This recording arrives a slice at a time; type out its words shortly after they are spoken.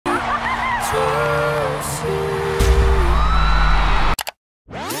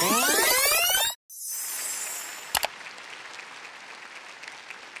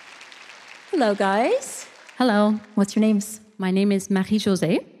Hello, guys. Hello. What's your names? My name is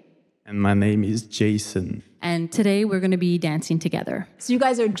Marie-Josee. And my name is Jason. And today we're going to be dancing together. So you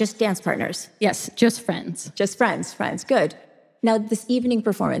guys are just dance partners? Yes, just friends. Just friends. Good. Now, this evening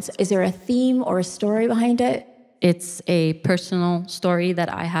performance, is there a theme or a story behind it? It's a personal story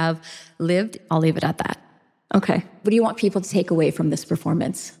that I have lived. I'll leave it at that. Okay. What do you want people to take away from this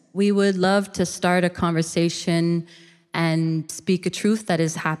performance? We would love to start a conversation and speak a truth that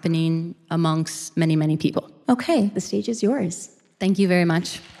is happening amongst many, many people. Okay, the stage is yours. Thank you very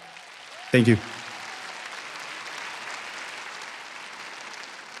much. Thank you.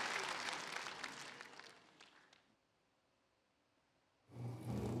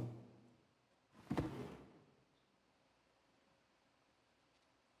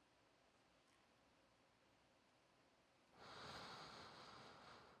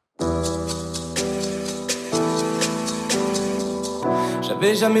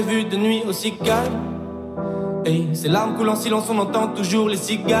 J'avais jamais vu de nuit aussi calme. Et ces larmes coulent en silence, on entend toujours les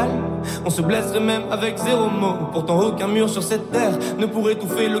cigales. On se blesserait même avec zéro mot. Pourtant aucun mur sur cette terre ne pourrait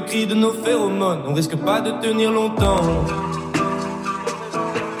étouffer le cri de nos phéromones. On risque pas de tenir longtemps.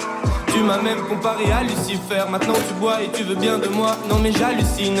 Tu m'as même comparé à Lucifer. Maintenant tu bois et tu veux bien de moi. Non mais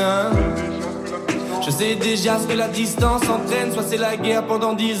j'hallucine, hein. Je sais déjà ce que la distance entraîne. Soit c'est la guerre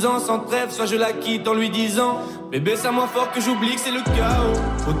pendant 10 ans sans trêve, soit je la quitte en lui disant: bébé, c'est moins fort que j'oublie que c'est le chaos.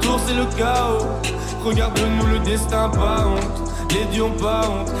 Autour c'est le chaos. Regarde-nous, le destin, pas honte. Les dieux ont pas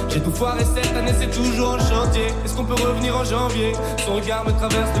honte. J'ai tout foiré cette année, c'est toujours en chantier. Est-ce qu'on peut revenir en janvier? Son regard me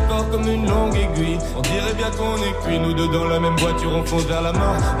traverse le corps comme une longue aiguille. On dirait bien qu'on est cuits, nous deux dans la même voiture, on fonce vers la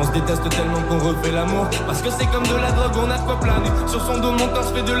mort. On se déteste tellement qu'on refait l'amour. Parce que c'est comme de la drogue, on a de quoi planer. Sur son dos, mon corps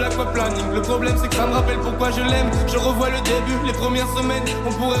se fait de l'aquaplaning. Le problème c'est que ça me rappelle pourquoi je l'aime. Je revois le début, les premières semaines.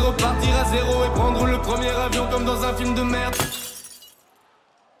 On pourrait repartir à zéro et prendre le premier avion comme dans un film de merde.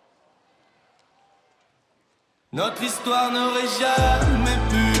 Notre histoire n'aurait jamais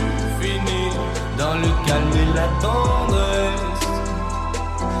pu finir dans le calme et la tendresse.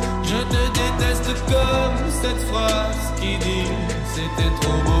 Je te déteste comme cette phrase qui dit c'était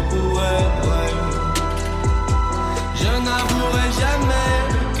trop beau pour être vrai. Je n'avouerai jamais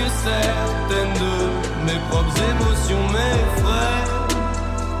que certaines de mes propres émotions m'effraient.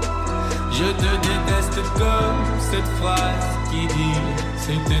 Je te déteste comme cette phrase qui dit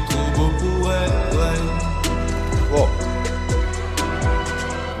c'était trop beau pour être vrai. Whoa.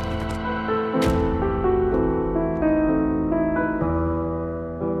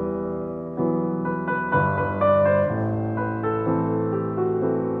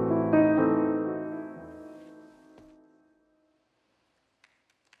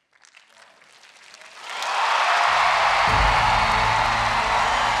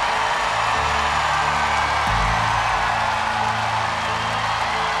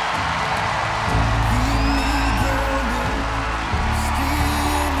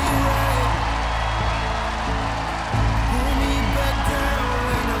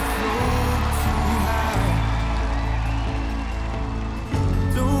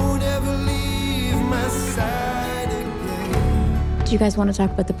 Do you guys want to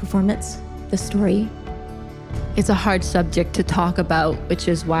talk about the performance, the story? It's a hard subject to talk about, which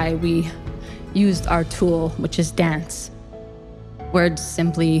is why we used our tool, which is dance. Words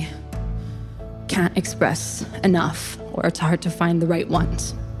simply can't express enough, or it's hard to find the right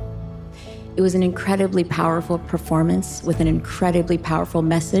ones. It was an incredibly powerful performance with an incredibly powerful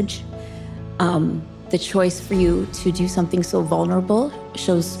message. The choice for you to do something so vulnerable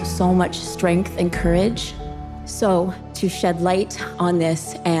shows so much strength and courage. So to shed light on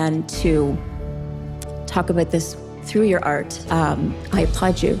this and to talk about this through your art, I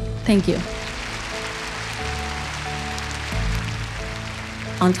applaud you. Thank you.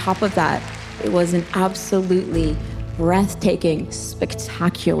 On top of that, it was an absolutely breathtaking,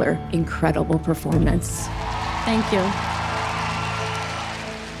 spectacular, incredible performance. Thank you.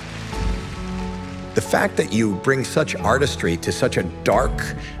 The fact that you bring such artistry to such a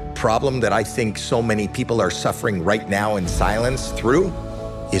dark problem that I think so many people are suffering right now in silence through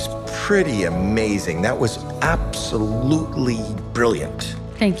is pretty amazing. That was absolutely brilliant.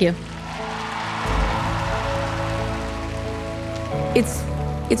 Thank you. It's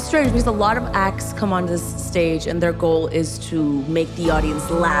strange because a lot of acts come on this stage and their goal is to make the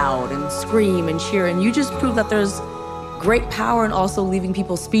audience loud and scream and cheer, and you just prove that there's great power in also leaving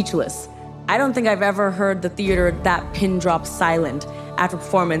people speechless. I don't think I've ever heard the theater that pin drop silent after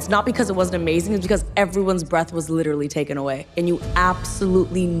performance, not because it wasn't amazing, it's because everyone's breath was literally taken away. And you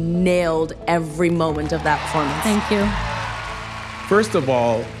absolutely nailed every moment of that performance. Thank you. First of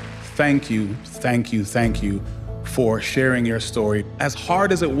all, thank you for sharing your story. As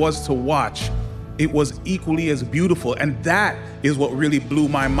hard as it was to watch, it was equally as beautiful, and that is what really blew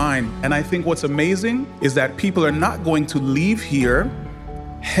my mind. And I think what's amazing is that people are not going to leave here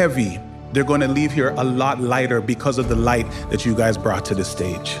heavy. They're going to leave here a lot lighter because of the light that you guys brought to the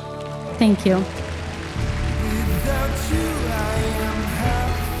stage. Thank you.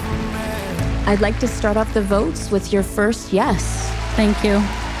 I'd like to start off the votes with your first yes. Thank you.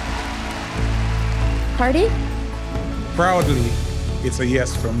 Party? Proudly, it's a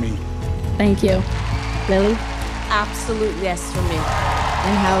yes from me. Thank you. Lily? Absolute yes for me.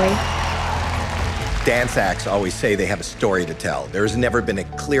 And Howie? Dance acts always say they have a story to tell. There's never been a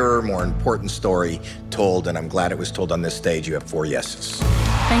clearer, more important story told, and I'm glad it was told on this stage. You have 4 yeses.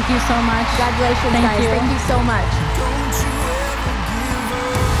 Thank you so much. Congratulations, Thank guys. you. Thank you so much.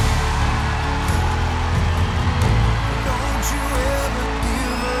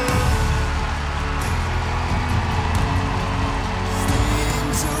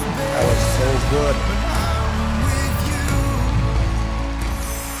 That was so good.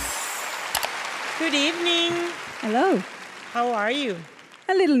 Good evening. Hello. How are you?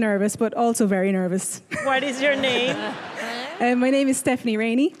 A little nervous, but also very nervous. What is your name? My name is Stephanie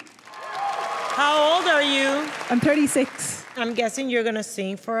Rainey. How old are you? I'm 36. I'm guessing you're going to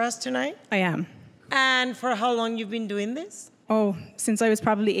sing for us tonight. I am. And for how long you've been doing this? Oh, since I was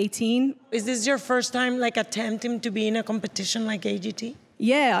probably 18. Is this your first time like attempting to be in a competition like AGT?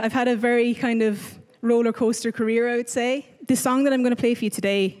 Yeah, I've had a very kind of roller coaster career, I would say. The song that I'm going to play for you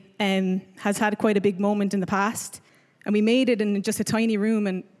today has had quite a big moment in the past. And we made it in just a tiny room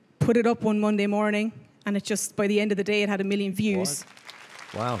and put it up one Monday morning. And it just, by the end of the day, it had 1 million views.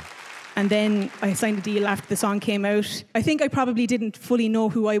 What? Wow. And then I signed a deal after the song came out. I think I probably didn't fully know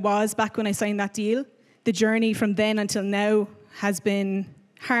who I was back when I signed that deal. The journey from then until now has been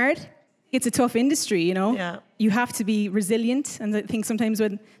hard. It's a tough industry, you know? Yeah. You have to be resilient. And I think sometimes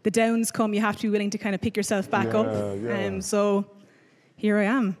when the downs come, you have to be willing to kind of pick yourself back up. So here I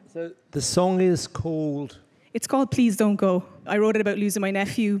am. So the song is called? It's called Please Don't Go. I wrote it about losing my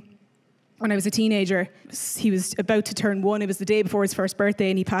nephew when I was a teenager. He was about to turn 1. It was the day before his first birthday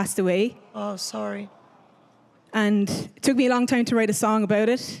and he passed away. Oh, sorry. And it took me a long time to write a song about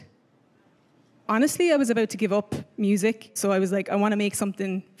it. Honestly, I was about to give up music. So I was like, I want to make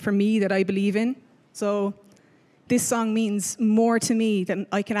something for me that I believe in. So this song means more to me than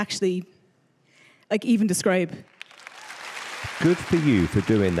I can actually even describe. Good for you for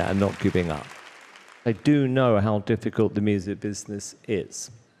doing that and not giving up. I do know how difficult the music business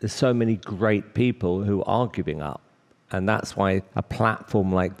is. There's so many great people who are giving up. And that's why a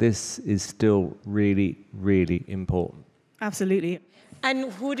platform like this is still really, really important. Absolutely.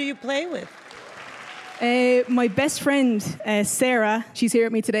 And who do you play with? My best friend, Sarah, she's here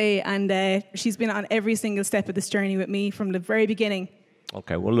with me today, and she's been on every single step of this journey with me from the very beginning.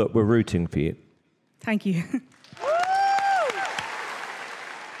 Okay, well, look, we're rooting for you. Thank you.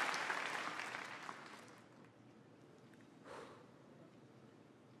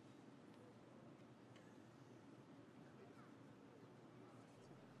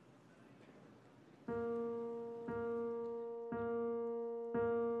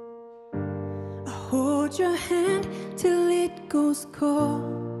 Hold your hand till it goes cold.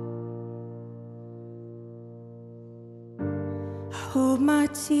 Hold my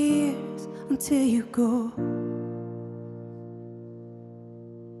tears until you go.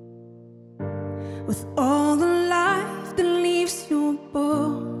 With all the life that leaves your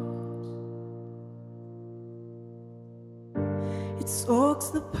bones, it soaks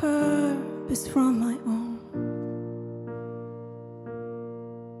the purpose from my own.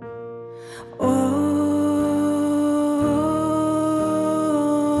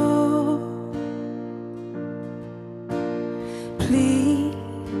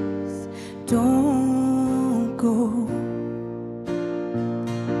 Please don't go.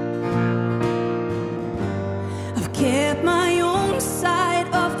 I've kept my own side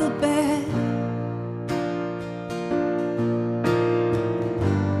of the bed,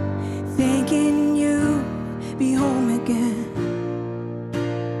 thinking you'll be home again.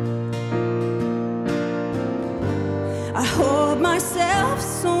 I hold myself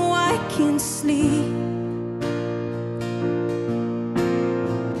so I can sleep.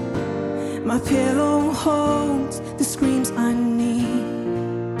 My pillow holds the screams I need.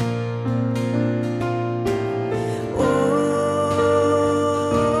 Oh,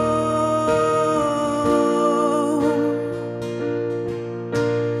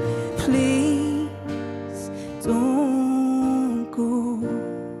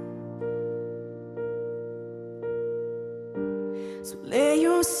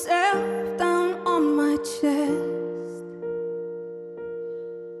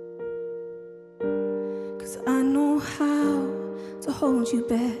 hold you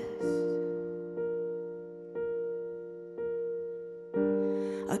best.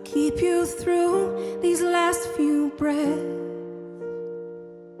 I'll keep you through these last few breaths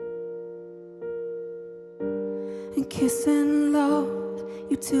and kiss and love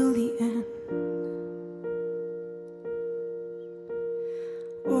you till the end.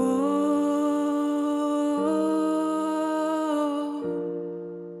 Oh,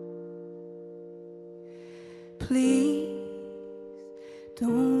 please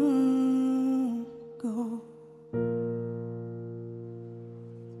don't go.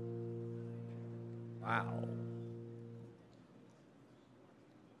 Wow.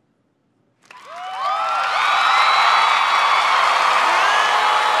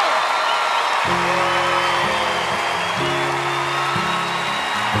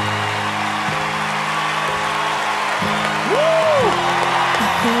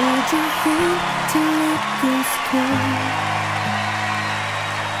 Hold your hand till it goes cold.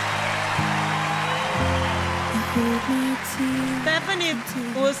 I hold my tears. Stephanie, it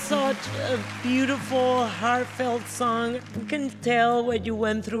was such a beautiful, heartfelt song. You can tell what you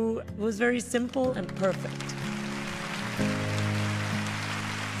went through. It was very simple and perfect.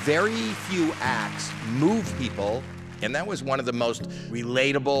 Very few acts move people, and that was one of the most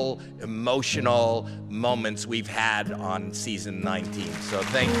relatable, emotional moments we've had on season 19. So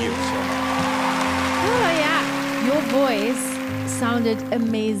thank you so much. Oh, yeah. Your voice sounded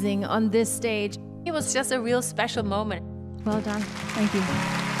amazing on this stage. It was just a real special moment. Well done. Thank you.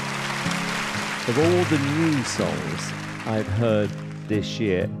 Of all the new songs I've heard this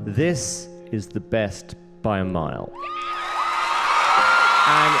year, this is the best by a mile.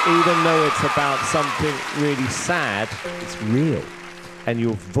 And even though it's about something really sad, it's real. And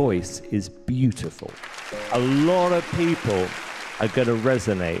your voice is beautiful. A lot of people are going to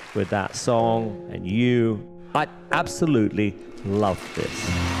resonate with that song and you. I absolutely love this.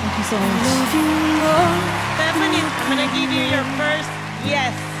 Thank you so much. Stephanie, I'm gonna give you your first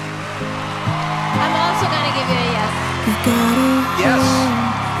yes. I'm also gonna give you a yes. Yes.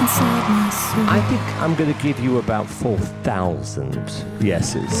 Inside my soul. I think I'm going to give you about 4,000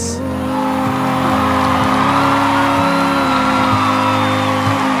 yeses.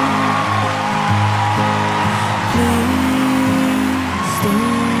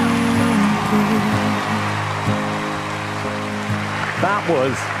 That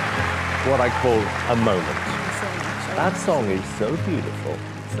was what I call a moment. That song is so beautiful.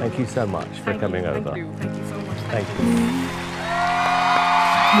 Thank you so much for coming over. Thank you so much. Thank you.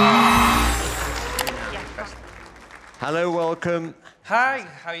 Hello, welcome. Hi,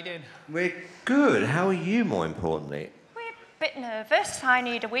 how you doing? We're good. How are you, more importantly? We're a bit nervous. I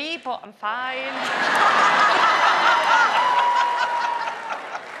need a wee, but I'm fine.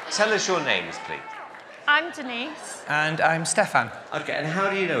 Tell us your names, please. I'm Denise. And I'm Stefan. Okay, and how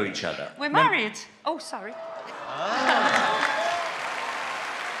do you know each other? We're married. Oh, sorry.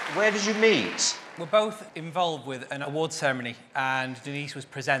 Where did you meet? We're both involved with an award ceremony, and Denise was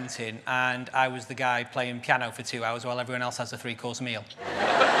presenting, and I was the guy playing piano for 2 hours while everyone else has a 3-course meal.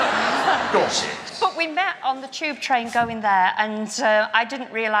 Gossip. But we met on the tube train going there, and I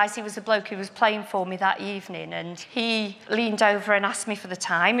didn't realise he was the bloke who was playing for me that evening, and he leaned over and asked me for the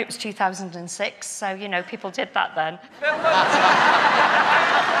time. It was 2006, so, you know, people did that then.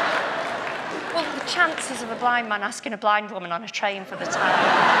 Well, the chances of a blind man asking a blind woman on a train for the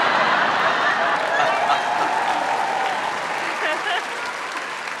time.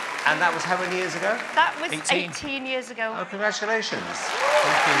 And that was how many years ago? That was 18 years ago. Oh, congratulations.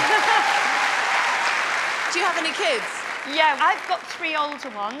 Do you have any kids? Yeah, I've got 3 older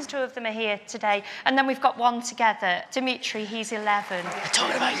ones. 2 of them are here today. And then we've got 1 together. Dimitri, he's 11. We're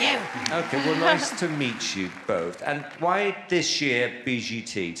talking about you. Okay, well, nice to meet you both. And why this year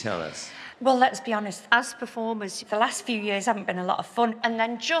BGT? Tell us. Well, let's be honest, as performers, the last few years haven't been a lot of fun. And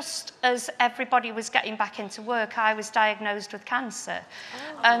then just as everybody was getting back into work, I was diagnosed with cancer.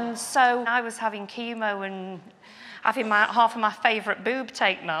 Oh. And so I was having chemo and having half of my favourite boob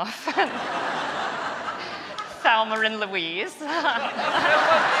taken off. Thelma and Louise.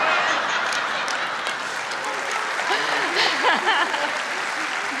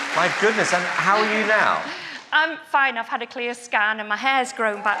 My goodness, and how are you now? I'm fine. I've had a clear scan and my hair's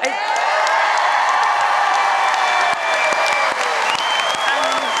grown back.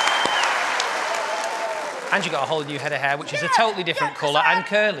 And you got a whole new head of hair, which is a totally different colour and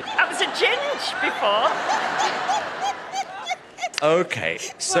curly. That was a ginge before. Okay,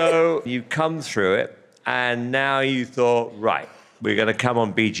 so you come through it, and now you thought, right, we're going to come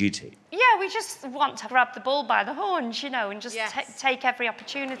on BGT. Yeah, we just want to grab the bull by the horns, you know, and just take every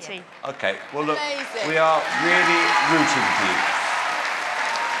opportunity. Okay, well, look, Amazing. we are really rooting for you.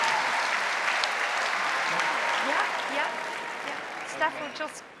 would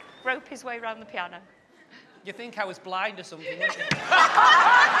just grope his way around the piano. You think I was blind or something, wouldn't you?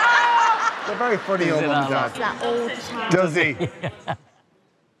 They're very funny, old mum and dad. That all the time. Does he?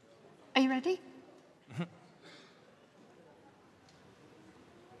 Are you ready?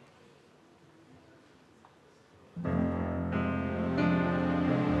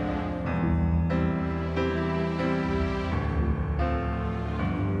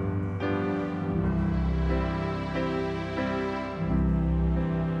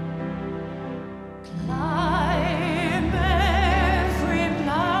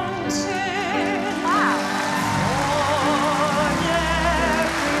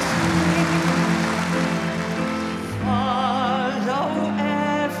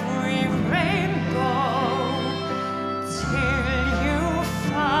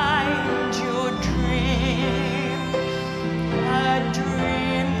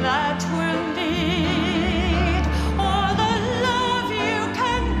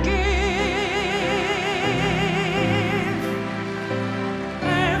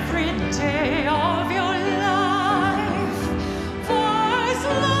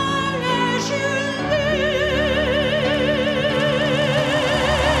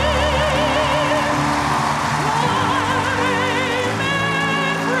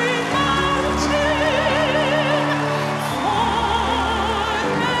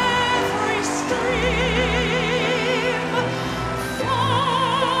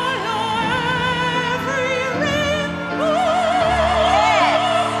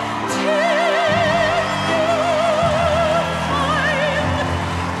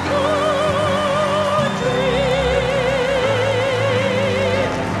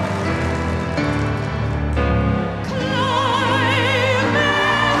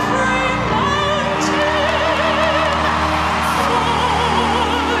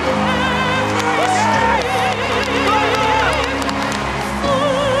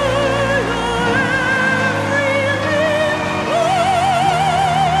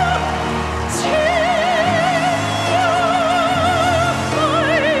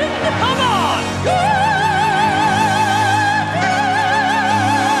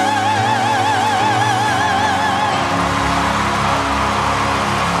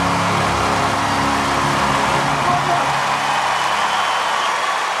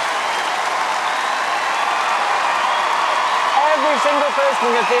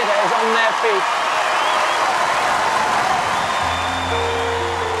 in the theatre is on their feet.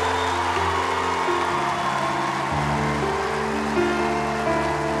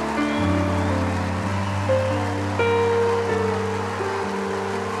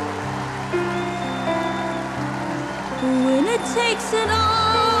 When it takes it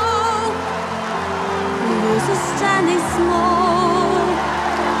all, losers standing small,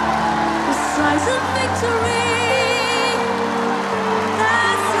 the size of victory,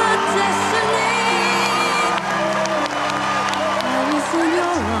 that's her destiny. I was in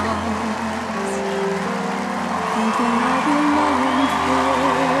your arms, thinking of your longed for.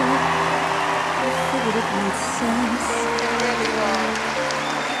 I figured it made sense.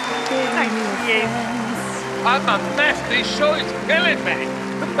 Thank you. I'm a mess. This show is killing me.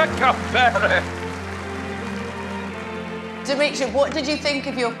 I can't bear it. Dimitri, what did you think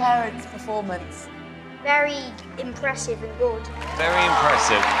of your parents' performance? Very impressive and good. Very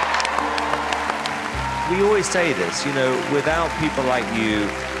impressive. We always say this, you know, without people like you,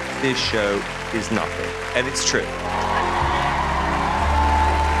 this show is nothing. And it's true.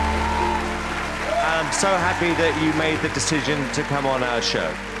 I'm so happy that you made the decision to come on our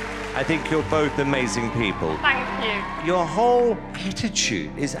show. I think you're both amazing people. Thank you. Your whole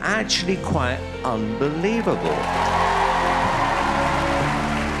attitude is actually quite unbelievable.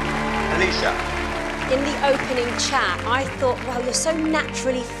 Alicia. In the opening chat, I thought, well, you're so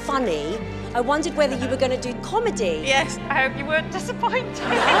naturally funny. I wondered whether you were going to do comedy. Yes, I hope you weren't disappointed.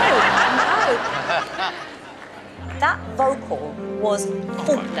 No. That vocal was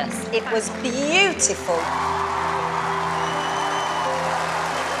faultless. It was beautiful.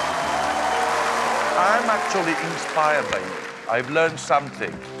 I'm actually inspired by you. I've learned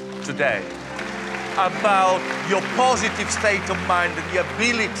something today about your positive state of mind and the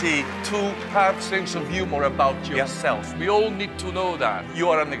ability to have sense of humor about yourself. We all need to know that. You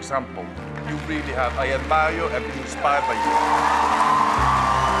are an example. You really have. I admire you. I've been inspired by you.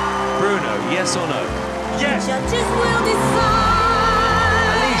 Bruno, yes or no? Yes. Judges will decide.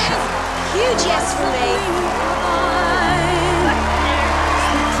 Alicia. Huge yes for me.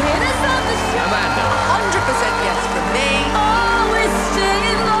 Amanda. 100% yes for me. Always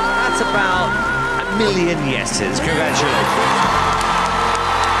staying low. That's about 1 million yeses. Congratulations.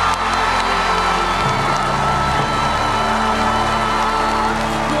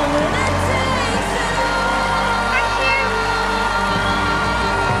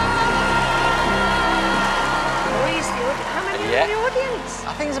 Yes.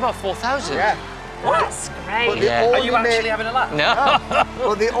 I think it's about 4,000. Yeah. That's great. But they Are you only actually having a laugh? No.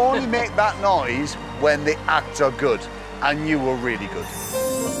 But they only make that noise when the acts are good, and you were really good.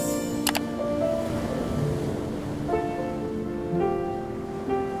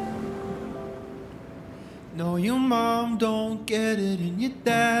 No, your mom don't get it, and your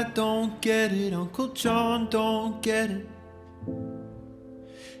dad don't get it, Uncle John don't get it.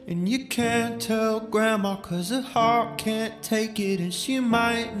 And you can't tell Grandma 'cause her heart can't take it, and she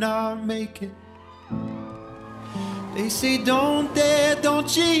might not make it. They say don't dare,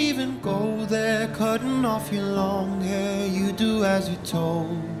 don't you even go there, cutting off your long hair, you do as you're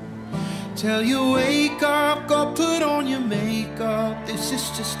told. Tell you wake up, go put on your makeup, this is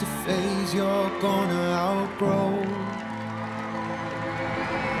just a phase you're gonna outgrow.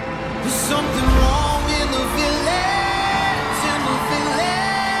 There's something wrong in the village, in the village.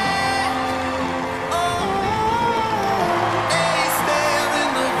 Oh, they stare in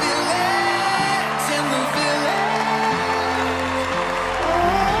the village, in the village.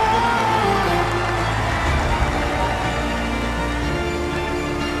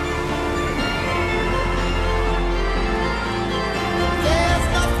 There's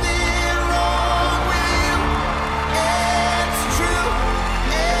nothing wrong with you. It's true.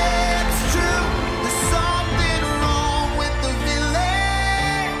 It's true. There's something wrong with the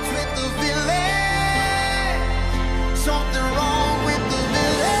village, with the village. Something wrong with the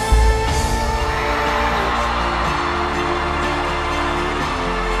village.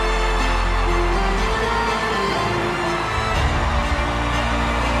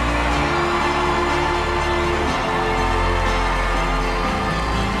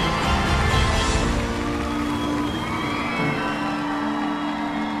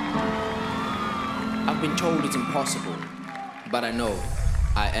 I've been told it's impossible, but I know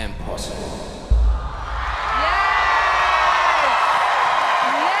I am possible.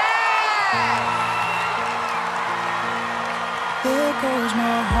 There goes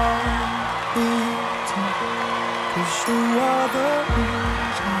my heart beating, 'cause you are the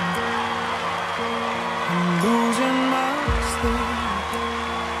reason I'm losing my sleep.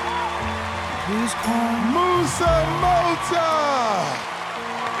 Please come. Musa Motha!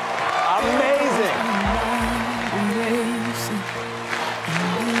 Amazing!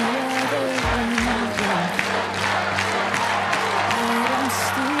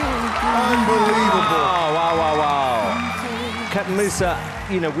 Unbelievable! Wow. Captain Musa,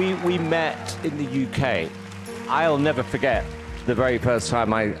 you know, we met in the UK. I'll never forget the very first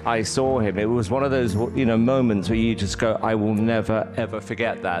time I saw him. It was one of those, you know, moments where you just go, I will never, ever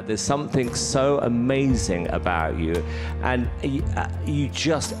forget that. There's something so amazing about you. And you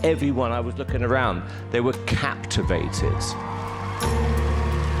just, everyone, I was looking around, they were captivated.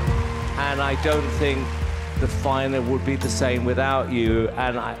 And I don't think the final would be the same without you.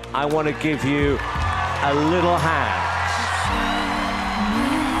 And I want to give you a little hand.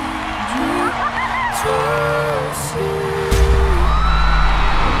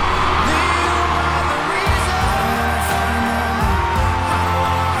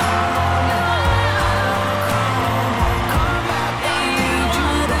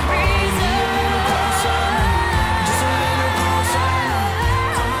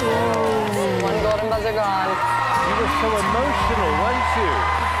 So emotional, weren't you?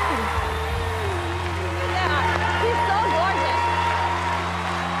 Yeah, he's so gorgeous.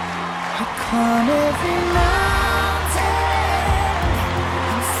 I climb every mountain.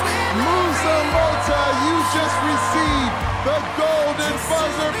 Musa Motha, you just received the golden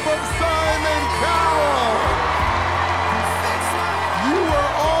buzzer from Simon Cowell. You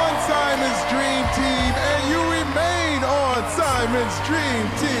were on Simon's Dream Team, and you remain on Simon's Dream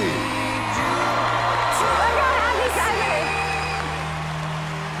Team.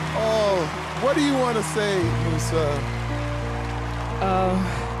 Oh, what do you want to say, Musa?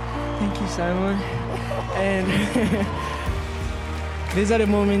 Thank you, Simon. And these are the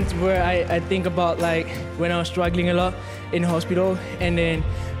moments where I think about, like, when I was struggling a lot in hospital, and then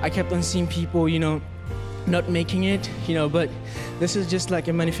I kept on seeing people, you know, not making it, you know, but this is just like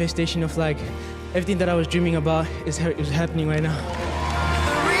a manifestation of, like, everything that I was dreaming about is happening right now.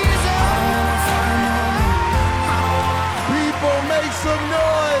 People make some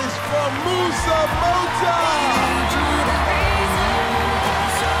noise for Musa Motha!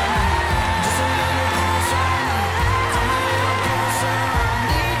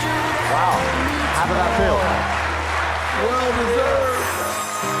 Wow, how did that feel? Well deserved.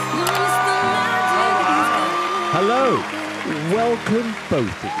 Hello, welcome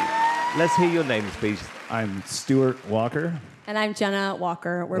both of you. Let's hear your names, please. I'm Stuart Walker. And I'm Jenna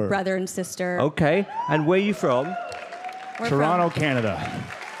Walker. We're brother and sister. Okay, and where are you from? Toronto, Canada.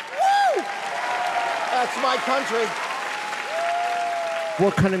 Woo! That's my country.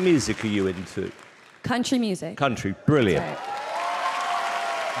 What kind of music are you into? Country music. Country, brilliant.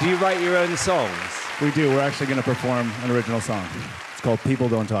 Do you write your own songs? We do. We're actually going to perform an original song. It's called People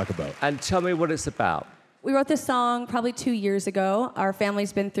Don't Talk About. And tell me what it's about. We wrote this song probably 2 years ago. Our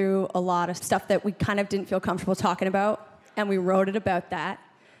family's been through a lot of stuff that we kind of didn't feel comfortable talking about, and we wrote it about that.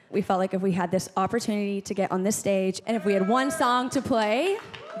 We felt like if we had this opportunity to get on this stage, and if we had one song to play,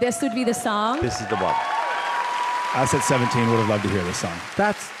 this would be the song. This is the one. Us at 17 would have loved to hear this song.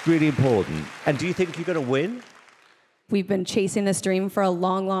 That's really important. And do you think you're going to win? We've been chasing this dream for a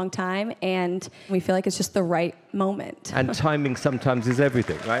long, long time, and we feel like it's just the right moment. And timing sometimes is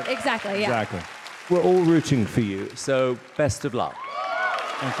everything, right? Exactly, yeah. Exactly. We're all rooting for you, so best of luck.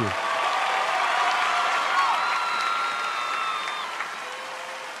 Thank you.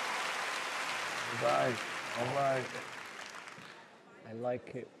 All right, all right. I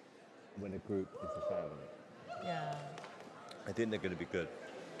like it when a group is a family. Yeah. I think they're going to be good.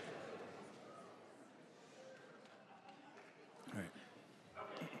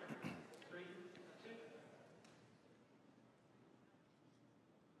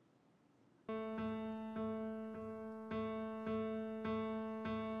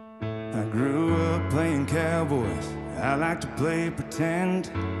 I grew up playing cowboys. I like to play pretend.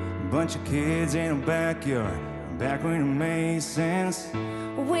 A bunch of kids in a backyard, back when it made sense.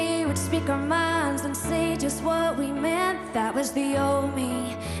 We would speak our minds and say just what we meant. That was the old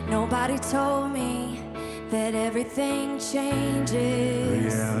me. Nobody told me that everything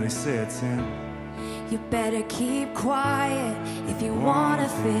changes. Reality sets in. You better keep quiet if you wanna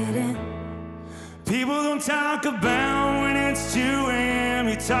fit in. People don't talk about when it's 2 a.m.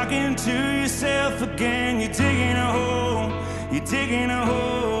 You're talking to yourself again. You're digging a hole. You're digging a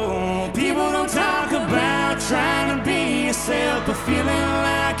hole. People don't talk about trying to be yourself, but feeling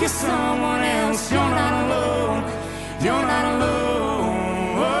like you're someone else. You're not alone. You're not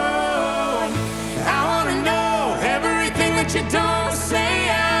alone. Oh, I wanna know everything that you don't say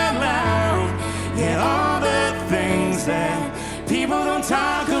out loud. Yeah, all the things that people don't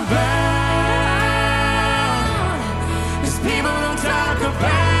talk about. People don't talk about.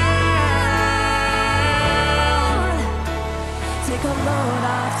 Take a load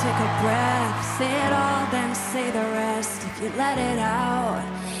off, take a breath. Say it all, then say the rest. If you let it out,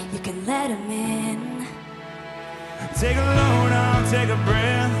 you can let him in. Take a load off, take a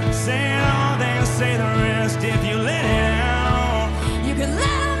breath. Say it all, then say the rest. If you let it out, you can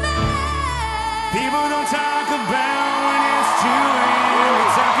let him in. People don't talk about when it's 2 a.m.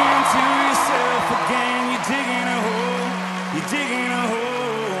 You're talking to yourself again. You're digging a hole. You're digging a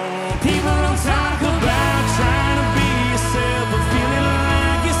hole. People don't talk about trying to be yourself, but feeling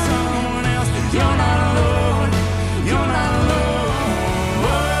like you're someone else. You're not alone. You're not alone.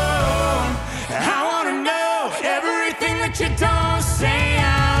 Whoa. I wanna know everything that you don't say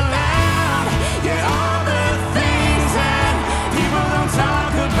out loud. Yeah, all the things that people don't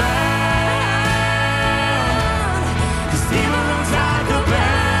talk about. 'Cause people don't talk about.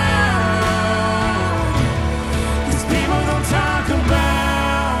 Talk about.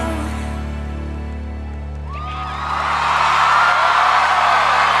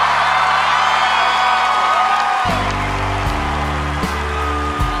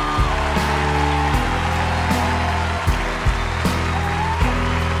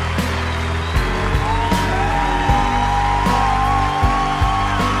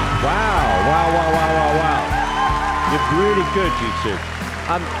 Wow. You're really good, you two.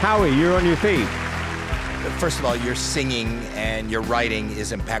 Howie, you're on your feet. First of all, your singing and your writing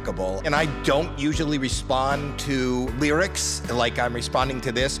is impeccable. And I don't usually respond to lyrics like I'm responding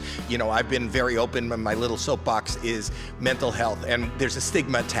to this. You know, I've been very open. My little soapbox is mental health, and there's a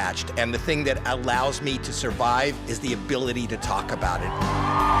stigma attached. And the thing that allows me to survive is the ability to talk about it.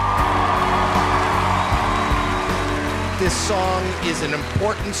 This song is an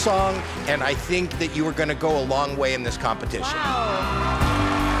important song, and I think that you are going to go a long way in this competition. Wow.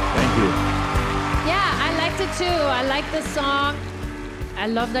 Thank you. Yeah, I liked it too. I like the song. I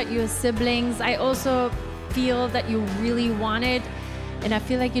love that you're siblings. I also feel that you really want it, and I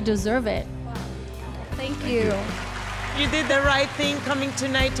feel like you deserve it. Thank you. You did the right thing coming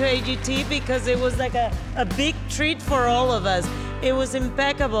tonight to AGT because it was like a big treat for all of us. It was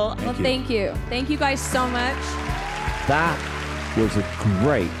impeccable. Well, thank you. Thank you guys so much. That was a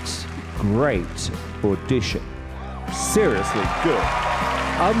great audition. Seriously good.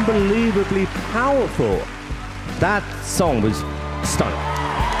 Unbelievably powerful. That song was stunning.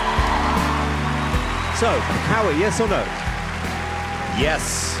 So, Howie, yes or no?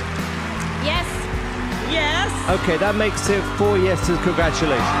 Yes. Yes. yes. Okay, that makes it 4 yeses.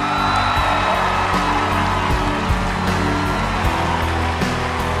 Congratulations.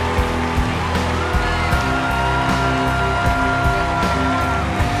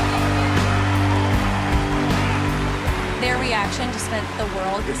 Their reaction just meant the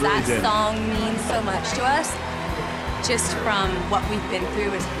world, because that song means so much to us, just from what we've been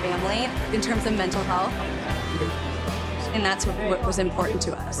through as a family in terms of mental health. And that's what was important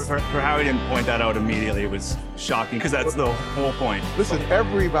to us. For how he didn't point that out immediately, it was shocking, because that's the whole point. Listen,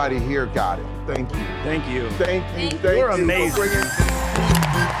 everybody here got it. Thank you. Thank you. Thank you. Thank You're you. amazing. There's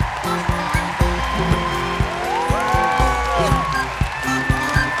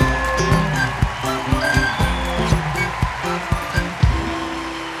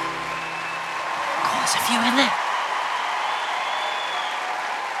a few in there.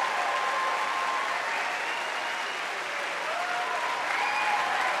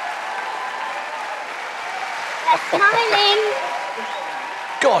 Smiling.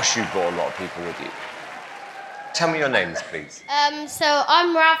 Gosh, you've got a lot of people with you. Tell me your names, please. So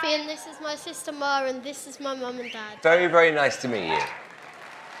I'm Ravi, and this is my sister Mara, and this is my mum and dad. Very, very nice to meet you.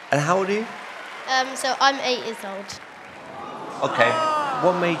 And how old are you? So I'm 8 years old. Okay.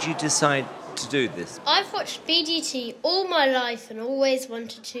 What made you decide to do this? I've watched BDT all my life and always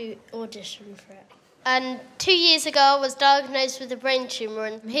wanted to audition for it. And 2 years ago, I was diagnosed with a brain tumour,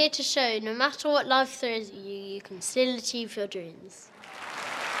 and I'm here to show no matter what life throws at you, you can still achieve your dreams.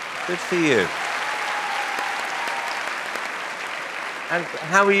 Good for you. And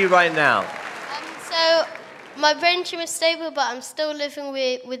how are you right now? So my brain tumour is stable, but I'm still living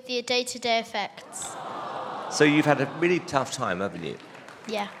with the day-to-day effects. So you've had a really tough time, haven't you?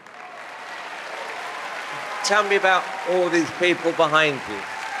 Yeah. Tell me about all these people behind you.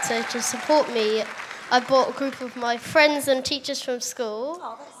 So to support me, I brought a group of my friends and teachers from school,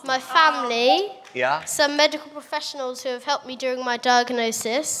 my family, some medical professionals who have helped me during my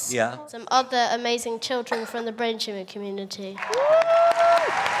diagnosis, some other amazing children from the brain tumour community.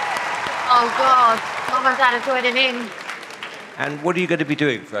 Oh, God. Mum and Dad are joining in. And what are you going to be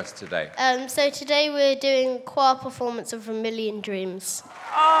doing for us today? So today we're doing a choir performance of A Million Dreams.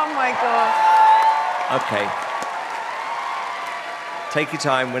 Oh, my God. Okay. Take your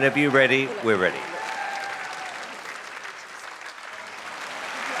time. Whenever you're ready, we're ready.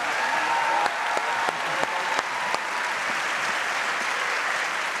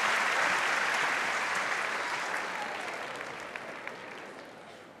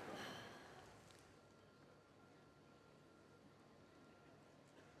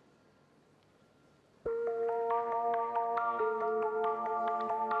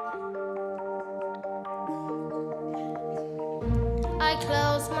 I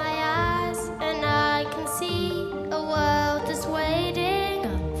close my eyes and I can see a world that's waiting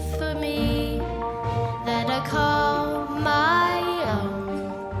up for me that I call my own.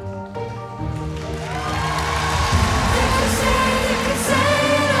 They can say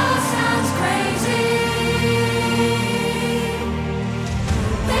it all sounds crazy.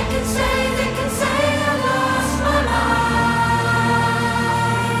 They can say I lost my mind.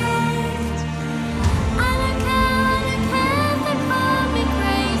 I don't care, they call me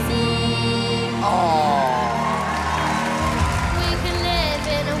crazy.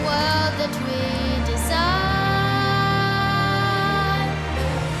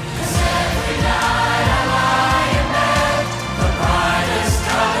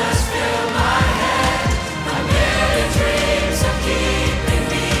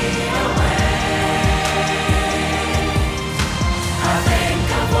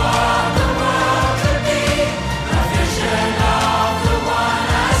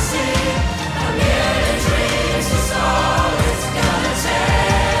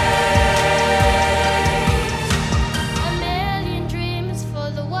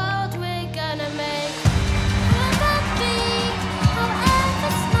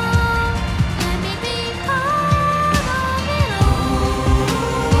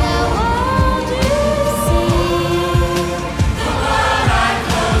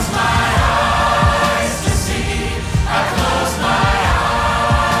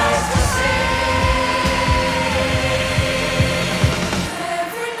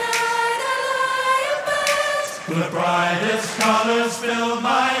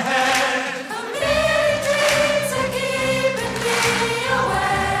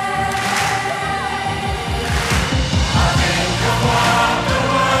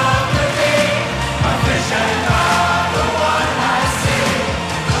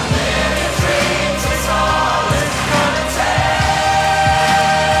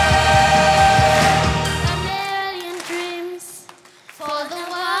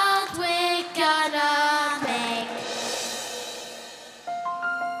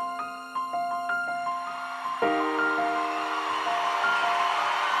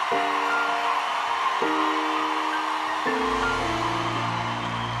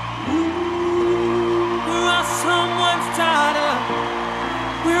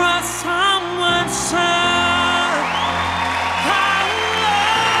 by someone's son. How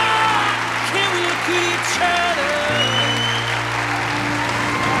long can we look at each other?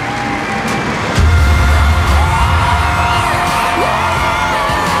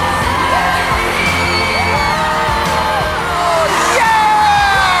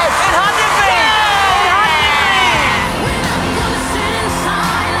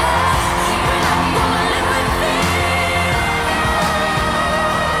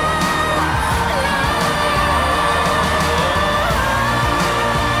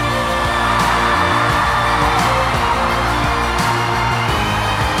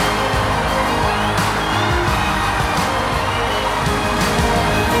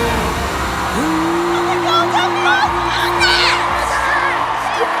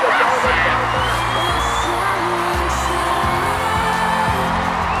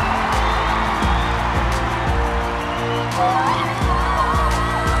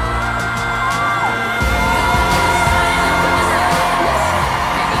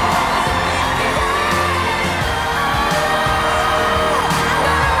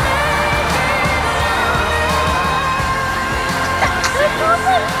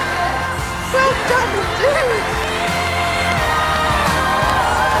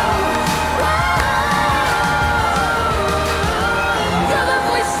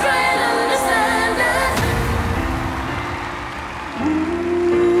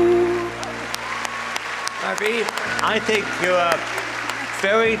 I think you're a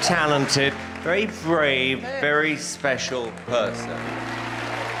very talented, very brave, very special person.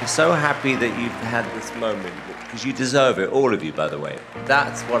 I'm so happy that you've had this moment, because you deserve it, all of you, by the way.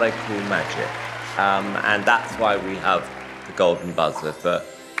 That's what I call magic. And that's why we have the golden buzzer for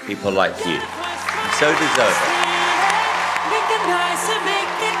people like you. You so deserve it.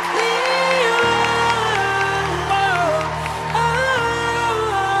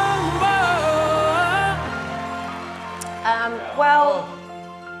 Well,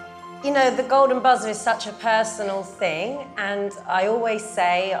 you know, the golden buzzer is such a personal thing, and I always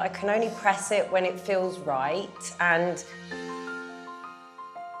say I can only press it when it feels right, and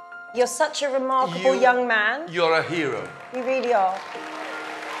you're such a remarkable young man. You're a hero. You really are.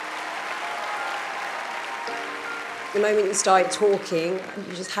 The moment you started talking,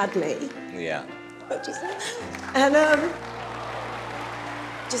 you just had me. Yeah. And I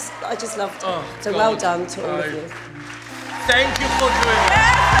just loved it. Oh, so well done to all of you. Thank you for doing it.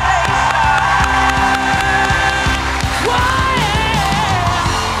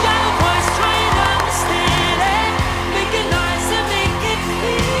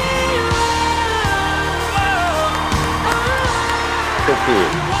 Good for you.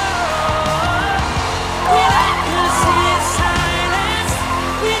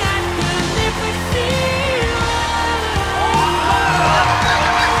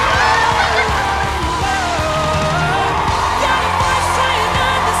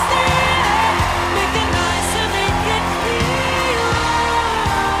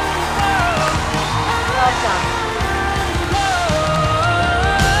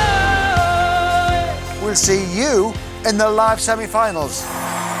 We'll see you in the live semi-finals.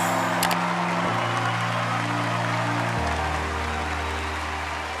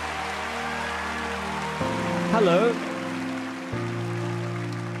 Hello.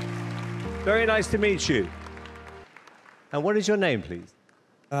 Very nice to meet you. And what is your name, please?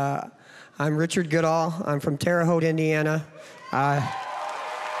 I'm Richard Goodall. I'm from Terre Haute, Indiana.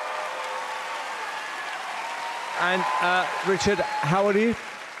 And Richard, how old are you?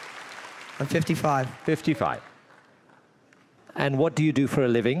 I'm 55. 55. And what do you do for a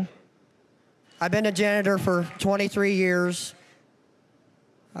living? I've been a janitor for 23 years.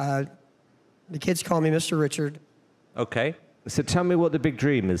 The kids call me Mr. Richard. Okay. So tell me what the big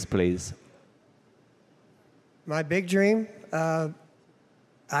dream is, please. My big dream? I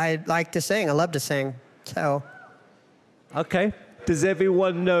like to sing. I love to sing. So. Okay. Does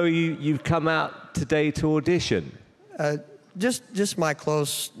everyone know you've come out today to audition? Just my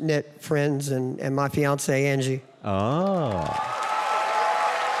close-knit friends and my fiancée, Angie. Oh.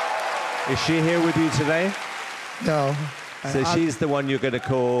 Is she here with you today? No. So she's the one you're going to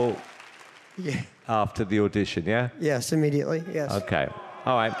call after the audition, yeah? Yes, immediately, yes. Okay.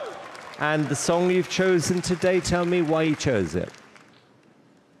 All right. And the song you've chosen today, tell me why you chose it.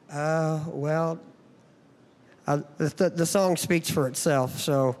 Well, the song speaks for itself,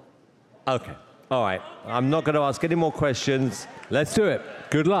 so... Okay. All right. I'm not going to ask any more questions. Let's do it.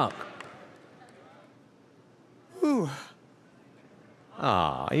 Good luck. Ooh.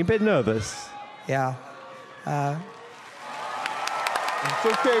 Ah, are you a bit nervous? Yeah. It's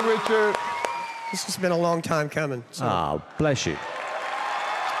okay, Richard. This has been a long time coming. So. Ah, bless you.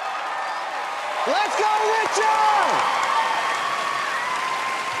 Let's go, Richard!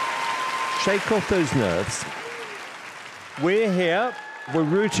 Shake off those nerves. We're here. We're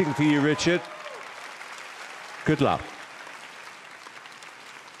rooting for you, Richard. Good luck.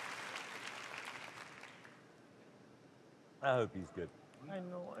 I hope he's good. I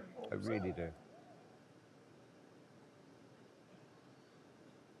know, I really do.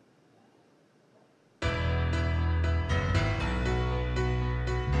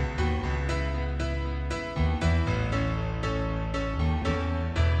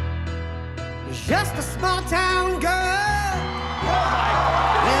 Just a small town girl.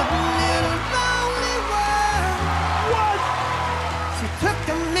 Living in a lonely world. What? She took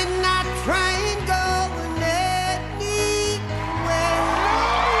the midnight train going anywhere.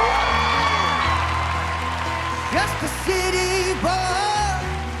 Just a city boy.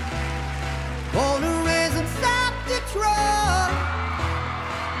 Born and raised in South Detroit.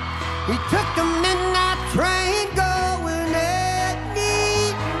 He took the midnight train going anywhere.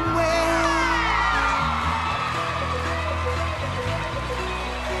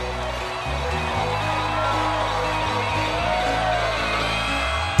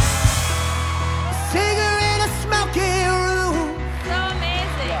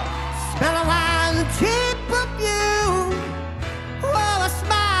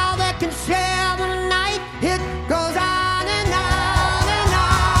 Share the night, it goes on and on and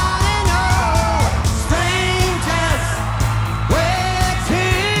on and on. Strangers waiting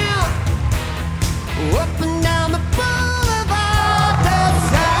up and down the boulevard. The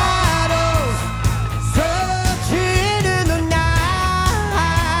shadows searching in the night.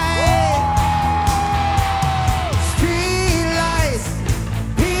 Streetlights,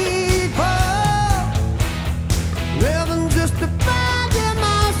 people living just to find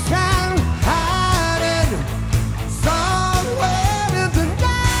emotion.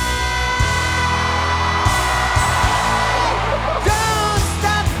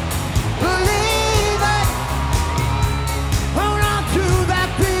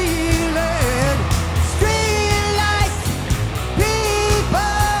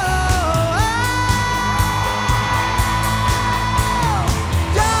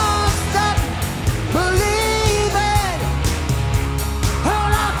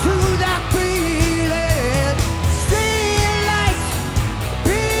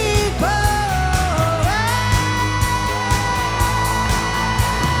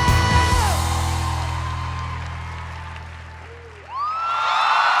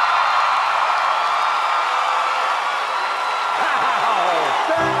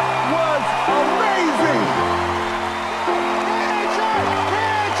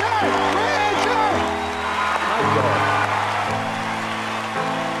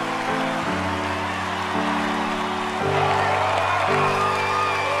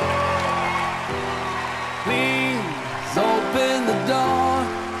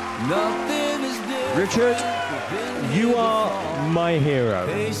 Richard, you are my hero.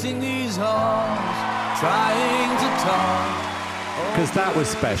 Because that was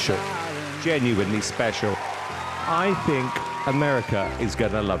special, genuinely special. I think America is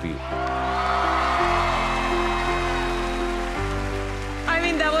going to love you. I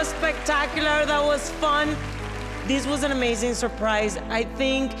mean, that was spectacular, that was fun. This was an amazing surprise. I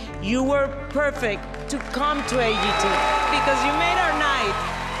think you were perfect to come to AGT because you made our night.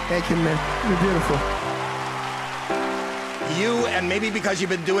 Thank you, man. You're beautiful. You, and maybe because you've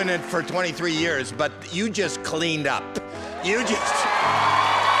been doing it for 23 years, but you just cleaned up. You just...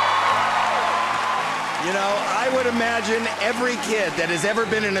 You know, I would imagine every kid that has ever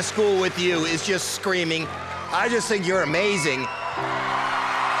been in a school with you is just screaming. I just think you're amazing.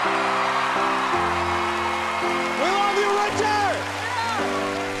 We love you,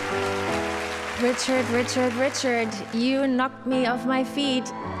 Richard, Richard! Richard, Richard, you knocked me off my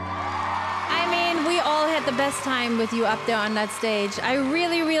feet. I mean, we all had the best time with you up there on that stage. I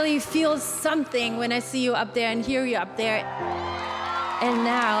really, really feel something when I see you up there and hear you up there. And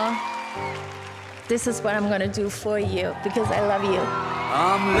now, this is what I'm gonna do for you, because I love you.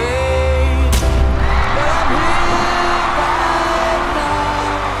 I'm late, but I'm here right now.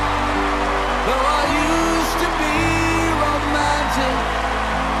 Though I used to be romantic,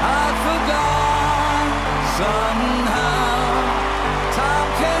 I forgot somehow. Time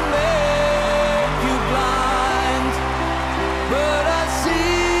can make you blind, but I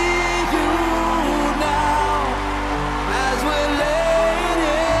see you now as we're laying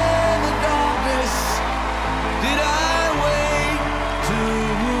in the darkness. Did I wait too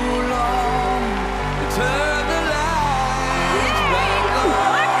long to turn the lights back on?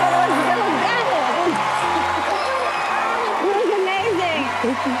 It was amazing.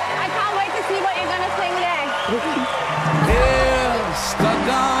 I can't wait to see what Here, stuck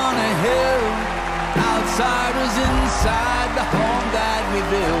on a hill, outsiders inside the home that we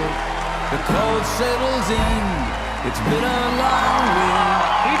built. The cold settles in, it's been a long week.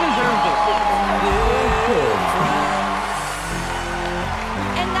 He deserves it.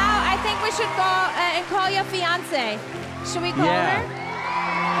 And now I think we should go and call your fiance. Should we call her?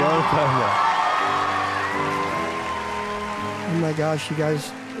 Go call her. Oh my gosh, you guys,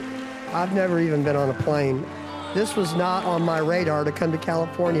 I've never even been on a plane. This was not on my radar to come to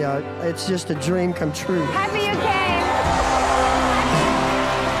California. It's just a dream come true. Happy you came.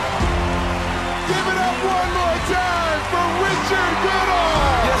 Give it up one more time for Richard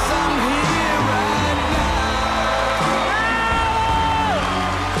Goodall. Yes, I'm here right now.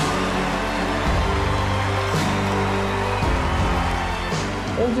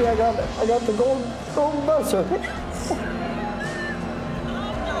 Angie, I got the gold buzzer.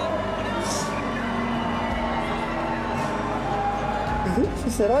 She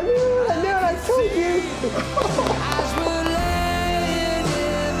said, I knew it, I told you.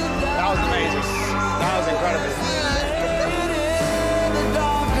 That was amazing. That was incredible.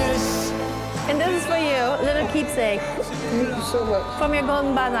 And this is for you, little keepsake. Thank you so much. From your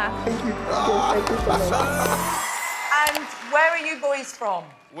golden buzzer. Thank you. Thank you so much. And where are you boys from?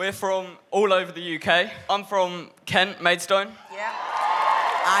 We're from all over the UK. I'm from Kent, Maidstone. Yeah.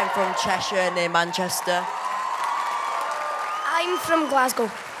 I'm from Cheshire, near Manchester. I'm from Glasgow.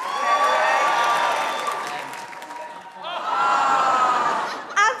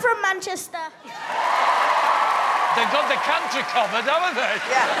 I'm from Manchester. They've got the country covered, haven't they?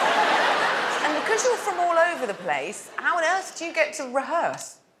 Yeah. And because you're from all over the place, how on earth do you get to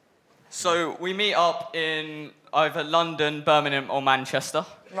rehearse? So we meet up in either London, Birmingham or Manchester.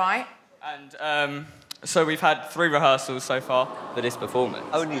 Right. And so we've had 3 rehearsals so far for this performance.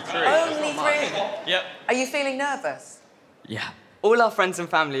 Only 3? Only 3? Yep. Are you feeling nervous? Yeah. All our friends and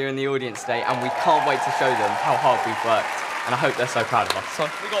family are in the audience today and we can't wait to show them how hard we've worked. And I hope they're so proud of us. So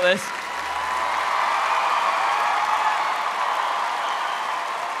we got this.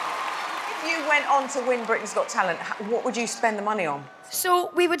 If you went on to win Britain's Got Talent, what would you spend the money on?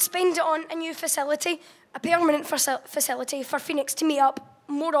 So we would spend it on a new facility, a permanent facility for Phoenix to meet up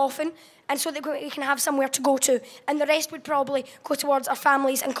more often, and so that we can have somewhere to go to. And the rest would probably go towards our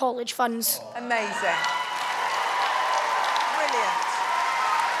families and college funds. Amazing. Brilliant.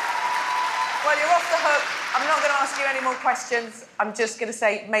 Well, you're off the hook. I'm not going to ask you any more questions. I'm just going to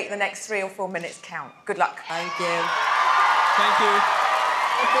say make the next 3 or 4 minutes count. Good luck. Thank you. Thank you.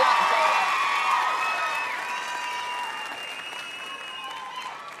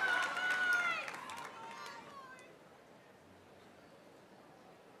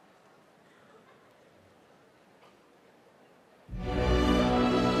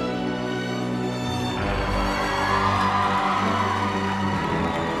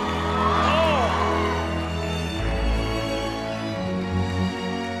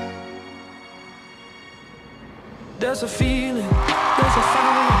 There's a feeling, there's a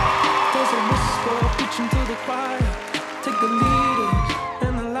fire, there's a whisper preaching to the choir. Take the leaders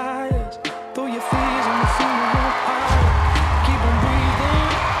and the liars, throw your fears and the funeral pyre. Keep on breathing,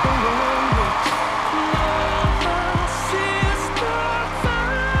 don't go under. Mother, sister,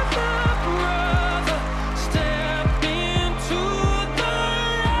 father, brother, step into the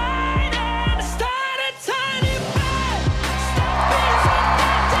light and start a tiny fire. Stop being so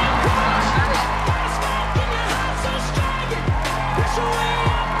goddamn cautious. Push your way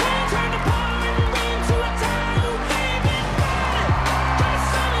up and turn the pouring rain to a tide who ain't been running. Got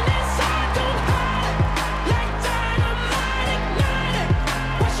something inside, don't hide it. Like dynamite ignited.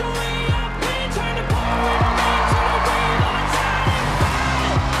 Push your way up and turn the pouring rain to the wave of a tide and fight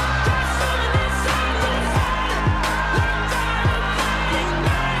it. Got something inside, don't hide it. Like dynamite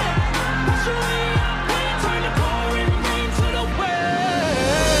ignited. Push your way up and turn the pouring rain to the wave.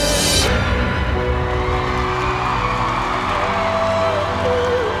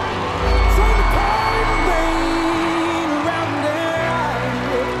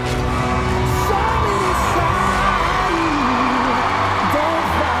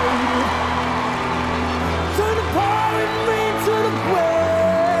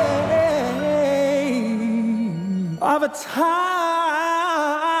 Of a tiny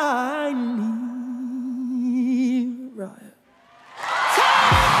riot.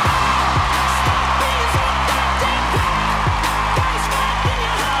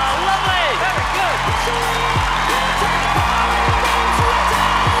 Lovely! Very good!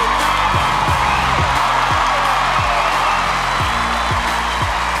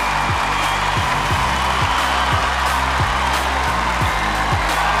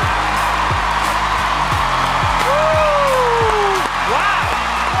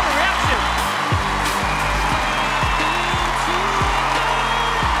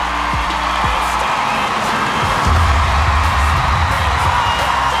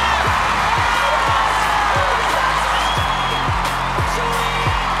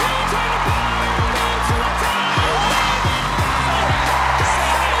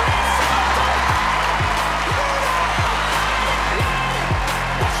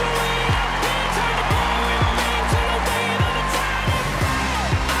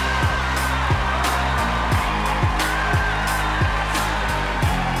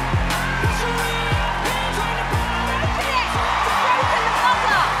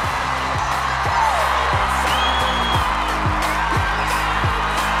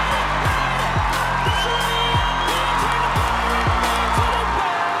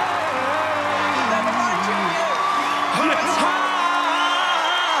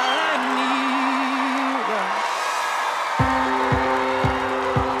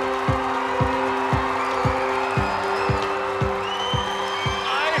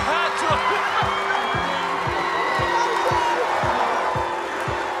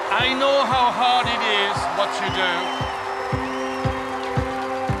 I know how hard it is, what you do.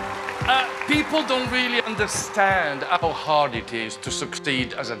 People don't really understand how hard it is to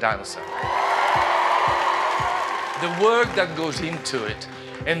succeed as a dancer. The work that goes into it,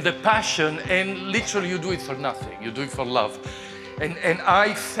 and the passion, and literally you do it for nothing. You do it for love. And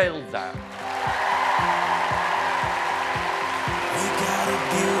I felt that. We got a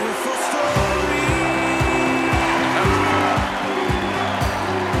beautiful story.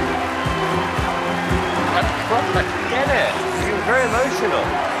 I get it. You're very emotional.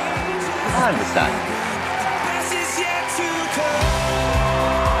 I understand. Best is yet to come.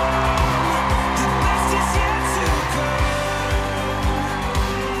 The best is yet to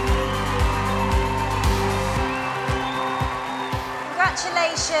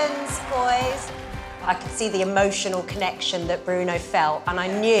Congratulations, boys. I could see the emotional connection that Bruno felt, and I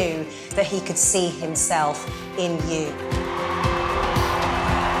knew that he could see himself in you.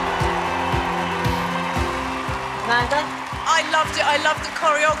 Amanda? I loved it. I loved the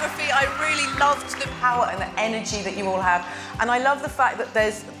choreography. I really loved the power and the energy that you all have. And I love the fact that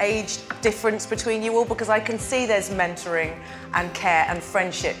there's age difference between you all, because I can see there's mentoring and care and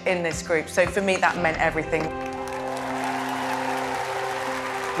friendship in this group. So for me, that meant everything.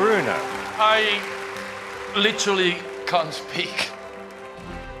 Bruno. I literally can't speak.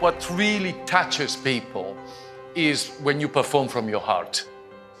 What really touches people is when you perform from your heart,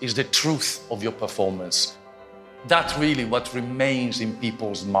 is the truth of your performance. That's really what remains in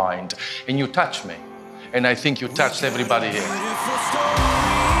people's mind. And you touch me. And I think you touched everybody here.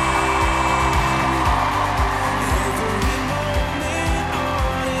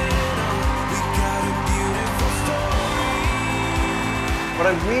 What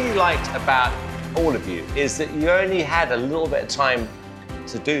I really liked about all of you is that you only had a little bit of time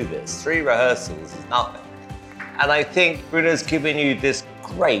to do this. 3 rehearsals is nothing. And I think Bruno's given you this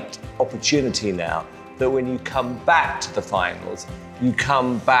great opportunity now that when you come back to the finals, you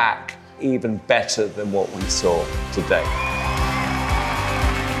come back even better than what we saw today.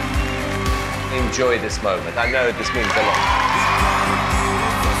 Enjoy this moment. I know this means a lot.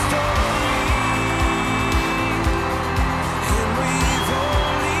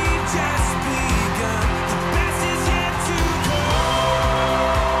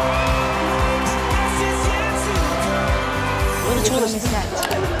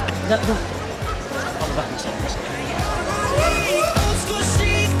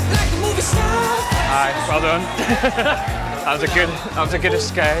 Hi, well done. that was a good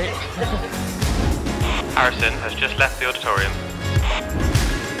escape. Harrison has just left the auditorium.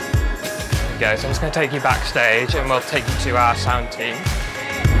 Okay, so I'm just going to take you backstage and we'll take you to our sound team.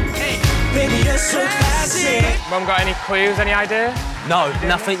 Baby, you're so classic. Mum got any clues, any idea? No,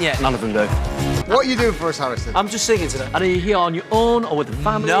 nothing yet. None of them do. What are you doing for us, Harrison? I'm just singing today. Are you here on your own or with the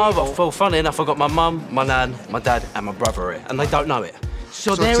family? No, but funny enough, I've got my mum, my nan, my dad and my brother here, and they don't know it.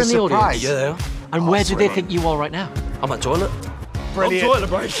 So they're in the audience? Yeah, they are. And where do they think you are right now? I'm at toilet. Brilliant. I'm toilet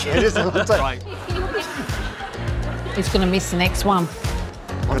break. It is a right. He's going to miss the next one.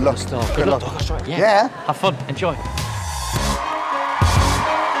 Good luck. Good luck. Yeah. Have fun. Enjoy.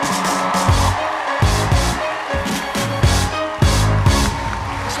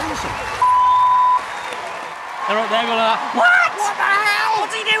 They're up there going like that. What? What the hell?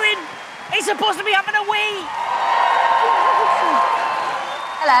 What's he doing? He's supposed to be having a wee.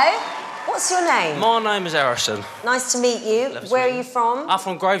 Hello. What's your name? My name is Harrison. Nice to meet you. Where are you from? I'm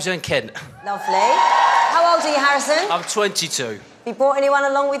from Gravesend, Kent. Lovely. How old are you, Harrison? I'm 22. Have you brought anyone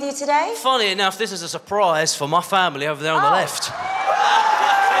along with you today? Funny enough, this is a surprise for my family over there on the left.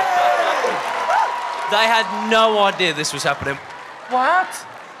 They had no idea this was happening. What?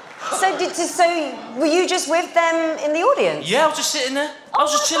 So were you just with them in the audience? Yeah, I was just sitting there. I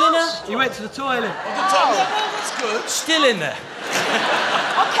was just chilling there. You went to the toilet. That's good. Still in there.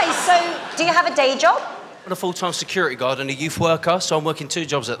 Okay, so do you have a day job? I'm a full-time security guard and a youth worker, so I'm working 2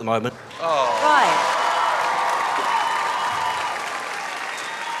 jobs at the moment. Oh. Right.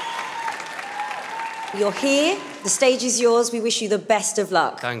 You're here. The stage is yours. We wish you the best of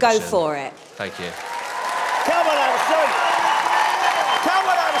luck. Thank Go you. for it. Thank you. Come on, Harrison. Come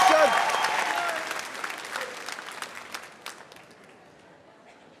on, Harrison.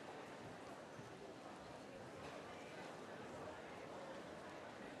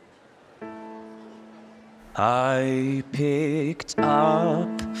 I picked up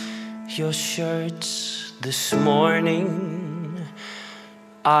your shirts this morning.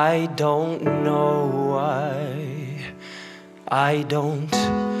 I don't know why. I don't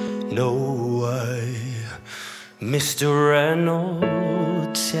know why. Mr.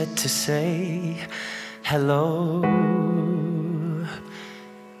 Reynolds said to say hello.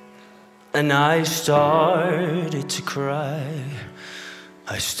 and I started to cry.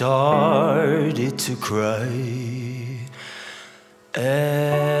 I started to cry.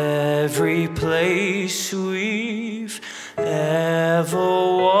 Every place we've ever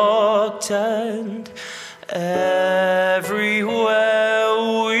walked and everywhere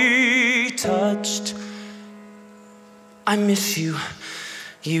we touched, I miss you.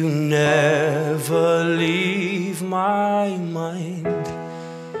 You never leave my mind.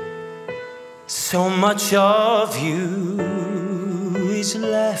 So much of you is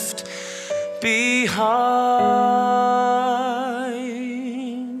left behind.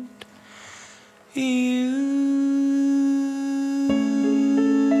 You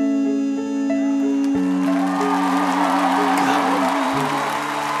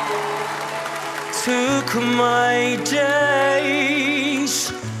took my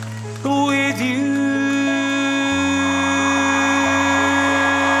days with you.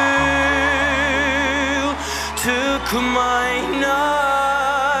 Took my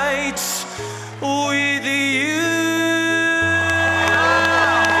nights with you.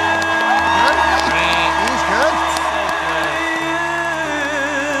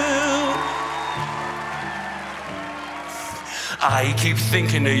 I keep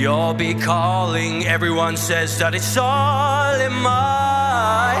thinking that you'll be calling. Everyone says that it's all in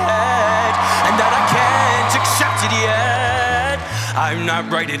my head and that I can't accept it yet. I'm not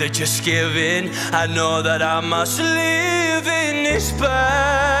ready to just give in. I know that I must live in this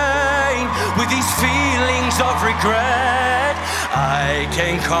pain with these feelings of regret. I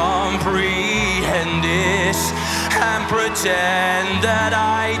can comprehend this and pretend that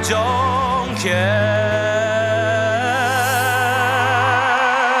I don't care.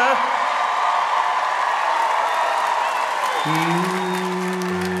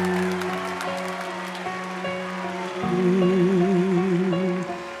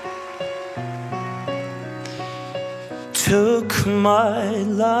 Took my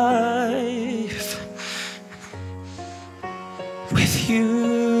life with you.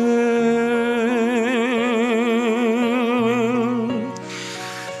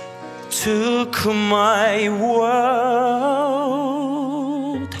 Took my world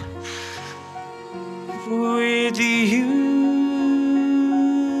with you.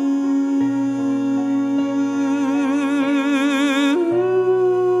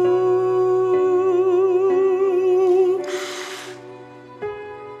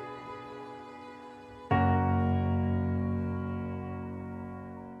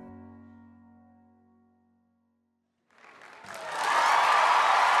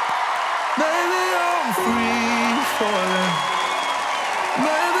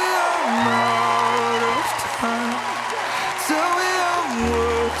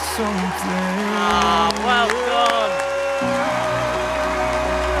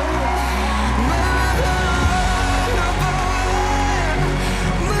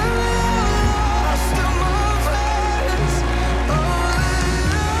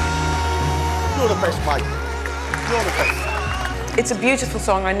 It's a beautiful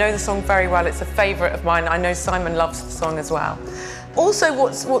song. I know the song very well. It's a favourite of mine. I know Simon loves the song as well. Also,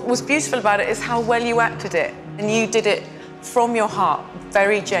 what was beautiful about it is how well you acted it. And you did it from your heart,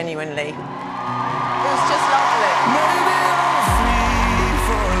 very genuinely. It was just lovely.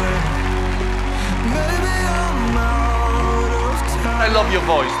 I love your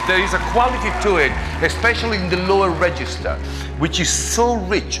voice. There is a quality to it, especially in the lower register, which is so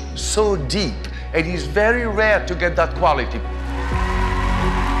rich, so deep. It is very rare to get that quality.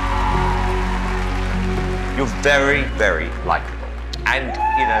 You're very, very likable. And,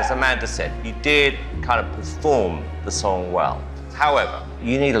 you know, as Amanda said, you did kind of perform the song well. However,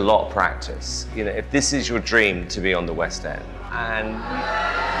 you need a lot of practice. You know, if this is your dream to be on the West End, and...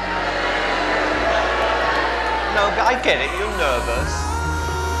 No, I get it, you're nervous.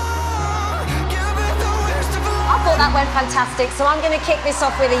 I thought that went fantastic, so I'm going to kick this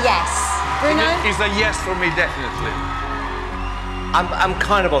off with a yes. Bruno? It's a yes for me, definitely. I'm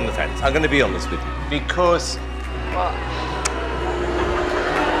kind of on the fence. I'm going to be honest with you. Because, well...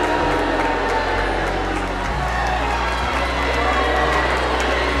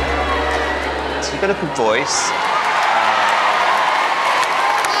 So you've got a good voice.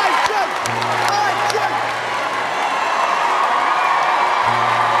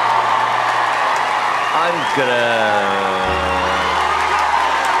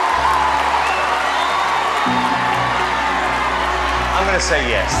 I'm gonna say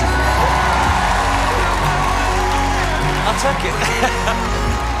yes. I'll take it.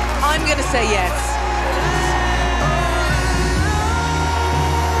 I'm gonna say yes.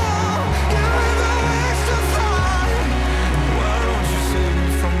 Why don't you save me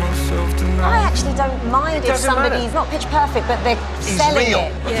from myself tonight? actually don't mind if somebody's not pitch perfect, but they're selling real.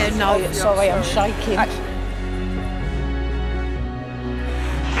 it. Yeah, no, sorry, I'm shaking. Thank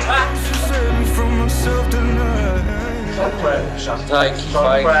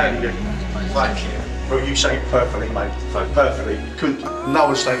you. Well, you sang it perfectly, mate. Perfectly. No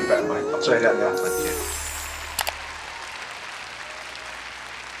one sang it better, mate. I'll tell you that now. Thank you.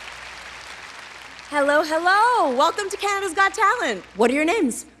 Hello, hello. Welcome to Canada's Got Talent. What are your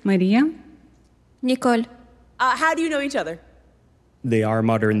names? Maria. Nicole. How do you know each other? They are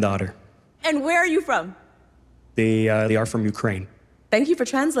mother and daughter. And where are you from? They are from Ukraine. Thank you for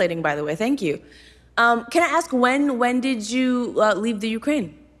translating, by the way. Thank you. Can I ask when did you leave the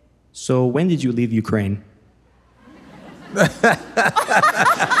Ukraine? So when did you leave Ukraine?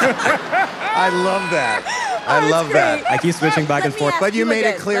 I love that. I love that. I keep switching back and forth. But you made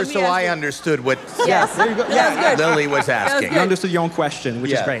it clear so I understood what Yes, there you go. That was good. Lily was asking. You understood your own question,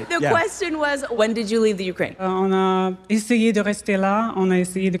 which is great. The question was, when did you leave the Ukraine? On a essayé de rester là, on a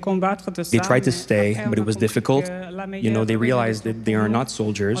essayé de combattre tout ça. They tried to stay, but it was difficult. You know, they realized that they are not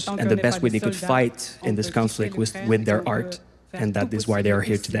soldiers, and the best way they could fight in this conflict was with their art, and that is why they are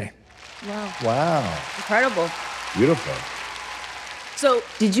here today. Wow. Wow. Incredible. Beautiful. So,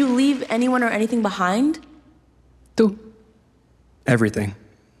 did you leave anyone or anything behind? Everything.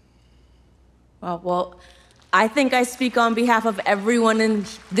 Well, I think I speak on behalf of everyone in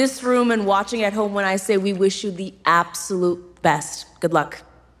this room and watching at home when I say we wish you the absolute best. Good luck.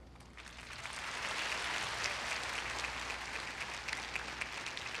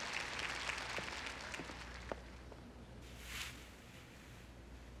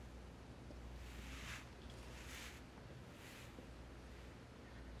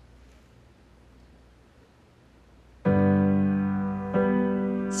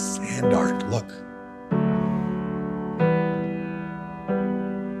 Sand art, look.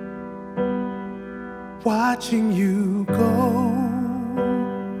 Watching you go,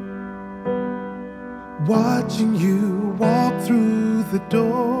 watching you walk through the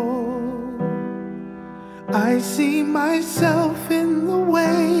door, I see myself in the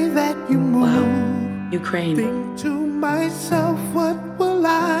way that you move. Wow. Ukraine. Think to myself, what will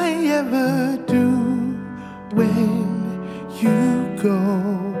I ever do when you go?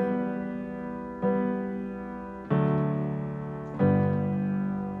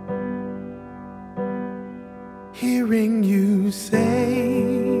 Hearing you say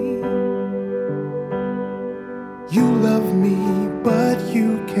you love me, but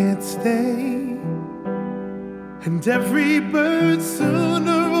you can't stay, and every bird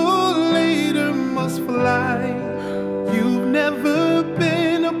sooner or later must fly. You've never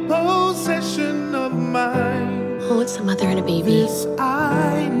been a possession of mine. Oh, it's a mother and a baby. This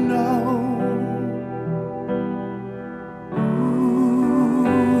I know.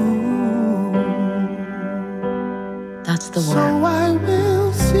 That's the So word. I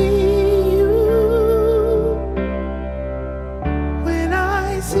will see you when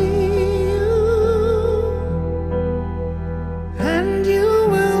I see you, and you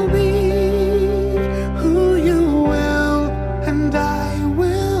will be who you will, and I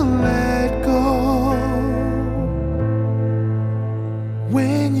will let go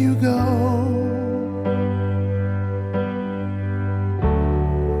when you go.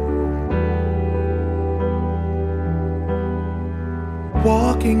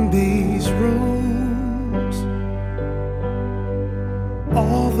 Walking these rooms,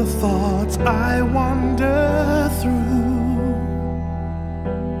 all the thoughts I wander through,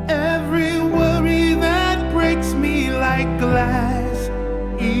 every worry that breaks me like glass,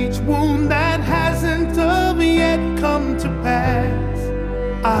 each wound that hasn't of yet come to pass,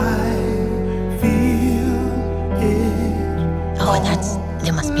 I feel it. Oh, they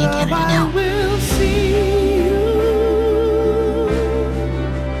must be in Canada now. I will see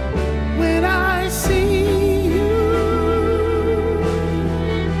when I see you,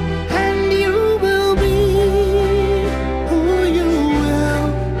 and you will be who you will,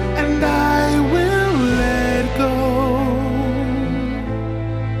 and I will let go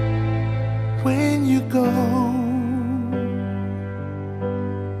when you go,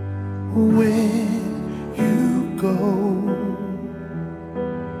 when you go.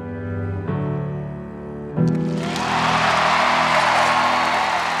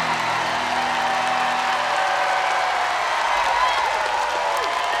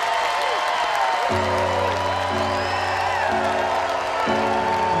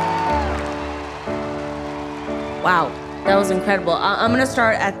 Wow, that was incredible. I'm gonna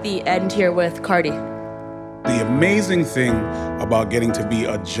start at the end here with Cardi. The amazing thing about getting to be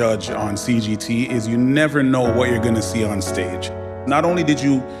a judge on CGT is you never know what you're gonna see on stage. Not only did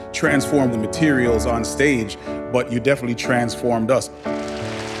you transform the materials on stage, but you definitely transformed us.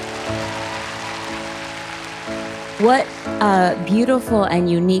 What a beautiful and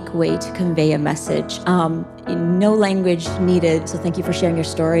unique way to convey a message. No language needed, so thank you for sharing your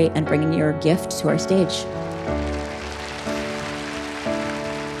story and bringing your gift to our stage.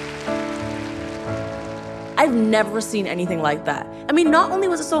 I've never seen anything like that. I mean, not only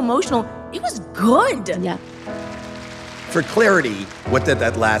was it so emotional, it was good. Yeah. For clarity, what did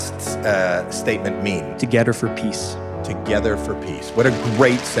that last statement mean? Together for peace. Together for peace. What a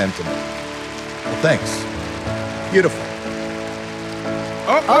great sentiment. Well, thanks. Beautiful.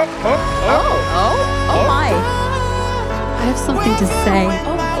 Oh my. I have something to say.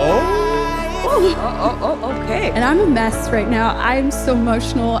 Okay. And I'm a mess right now. I'm so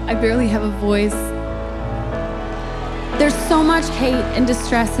emotional. I barely have a voice. There's so much hate and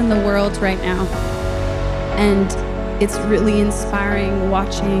distress in the world right now. And it's really inspiring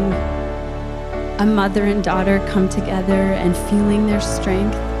watching a mother and daughter come together and feeling their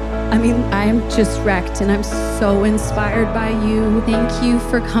strength. I mean, I'm just wrecked and I'm so inspired by you. Thank you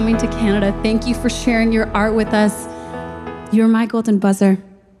for coming to Canada. Thank you for sharing your art with us. You're my golden buzzer.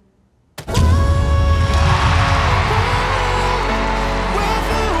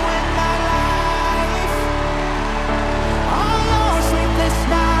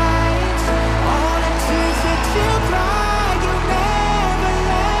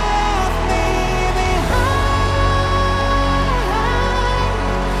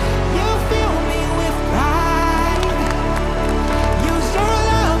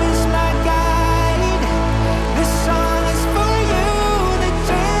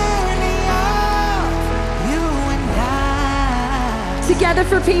 Together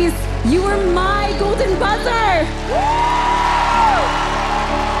for peace, you are my golden buzzer!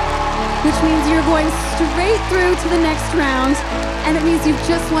 Which means you're going straight through to the next round, and it means you've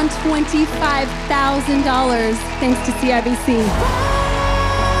just won $25,000 thanks to CIBC.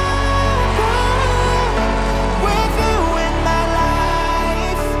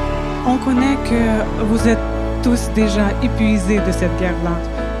 On connaît que vous êtes tous déjà épuisés de cette guerre-là.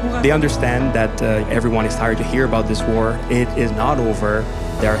 They understand that everyone is tired to hear about this war. It is not over.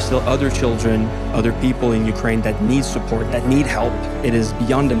 There are still other children, other people in Ukraine that need support, that need help. It is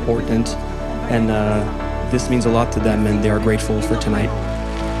beyond important, and this means a lot to them, and they are grateful for tonight.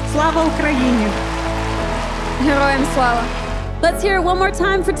 Slava Ukraini! Героям слава! Let's hear it one more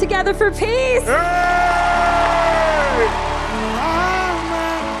time for Together for Peace!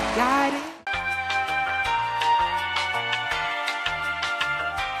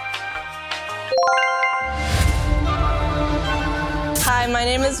 Hi, my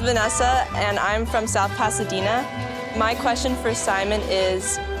name is Vanessa, and I'm from South Pasadena. My question for Simon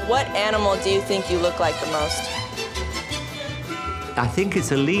is, what animal do you think you look like the most? I think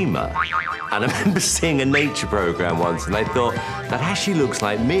it's a lemur. And I remember seeing a nature program once, and I thought, that actually looks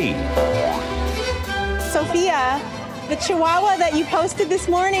like me. Sophia, the Chihuahua that you posted this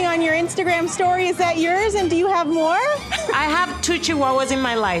morning on your Instagram story, is that yours, and do you have more? I have 2 Chihuahuas in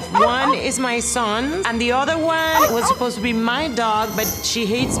my life. One is my son, and the other one was supposed to be my dog, but she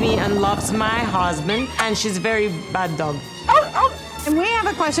hates me and loves my husband, and she's a very bad dog. And we have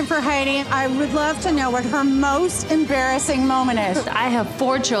a question for Heidi. I would love to know what her most embarrassing moment is. I have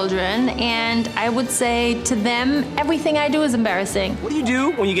 4 children, and I would say to them, everything I do is embarrassing. What do you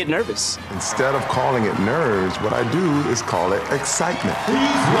do when you get nervous? Instead of calling it nerves, what I do is call it excitement.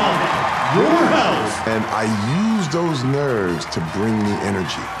 Please welcome your host. And I use those nerves to bring me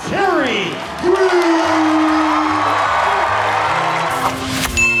energy. Terry!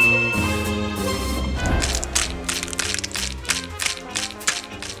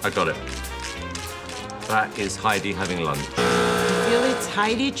 I got it. That is Heidi having lunch. I feel it's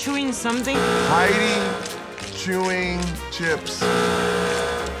Heidi chewing something. Heidi chewing chips.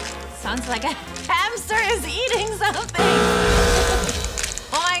 Sounds like a hamster is eating something.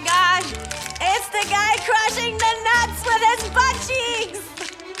 Oh my gosh, it's the guy crushing the nuts with his butt cheeks.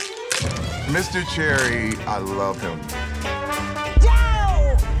 Mr. Cherry, I love him.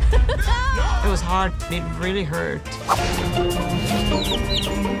 It was hard. It really hurt.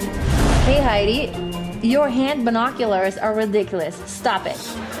 Hey Heidi, your hand binoculars are ridiculous. Stop it.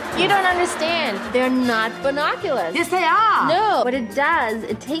 You don't understand. They're not binoculars. Yes, they are. No. What it does,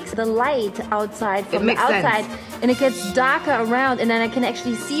 it takes the light outside from the makes outside, sense. and it gets darker around, and then I can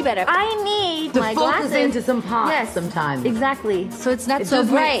actually see better. I need To my focus glasses. into some parts Yes, sometimes. Exactly. So it's not It so does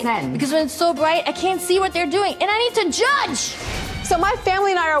make bright. sense. Because when it's so bright, I can't see what they're doing, and I need to judge. So my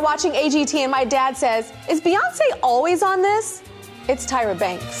family and I are watching AGT, and my dad says, "Is Beyonce always on this?" It's Tyra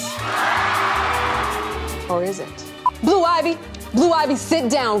Banks. Or is it? Blue Ivy. Blue Ivy, sit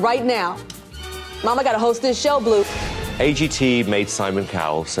down right now. Mama gotta host this show, Blue. AGT made Simon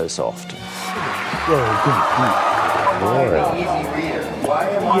Cowell so soft.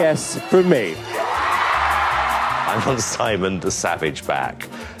 Yes, for me. I'm on Simon the Savage back,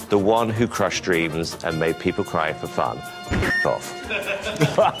 the one who crushed dreams and made people cry for fun. Off.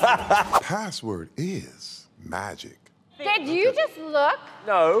 Password is magic. Did you just look?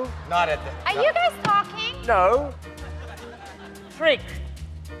 No. Not at the... Are you guys talking? No. Trick.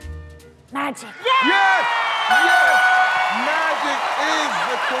 Magic. Yes! Yes! Magic is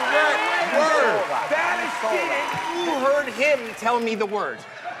the correct word. That is cheating. You heard him tell me the word.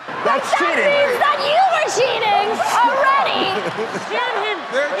 That's cheating. That means that you were cheating already.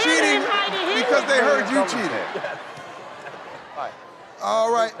 They're cheating because they heard you cheating.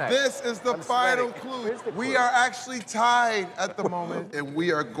 All right, this is the final clue. We are actually tied at the moment, and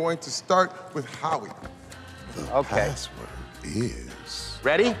we are going to start with Howie. The password is...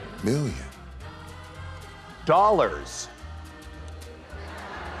 Ready? Million. Dollars.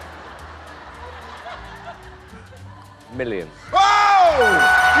 Million. Oh!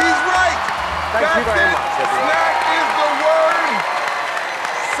 He's right! Thank you very much, everyone. Snack is the word.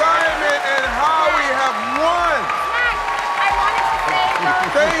 Simon and Howie have won.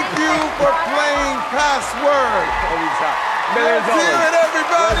 Thank you for playing Password. $1 million. Let's hear it,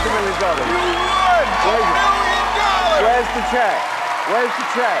 everybody. Where's the $1 million? You won $1 million. Where's the check? Where's the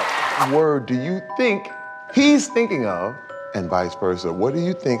check? Word do you think he's thinking of, and vice versa? What do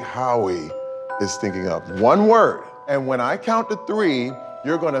you think Howie is thinking of? One word. And when I count to 3,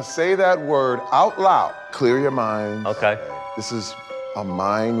 you're gonna say that word out loud. Clear your mind. Okay. This is a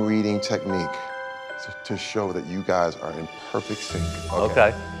mind reading technique to show that you guys are in perfect sync.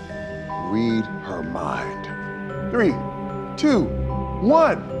 Okay. Read her mind. 3, 2,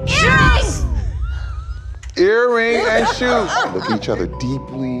 1. Earrings! Earring and shoe. Look each other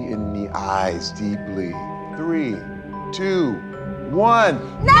deeply in the eyes, deeply. 3, 2,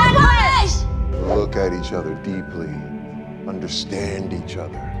 1. Necklace! Look at each other deeply. Understand each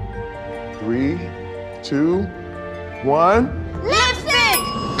other. 3, 2, 1. Lipstick!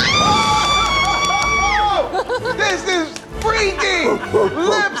 This is freaky!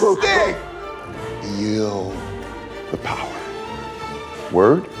 Lipstick! Feel the power.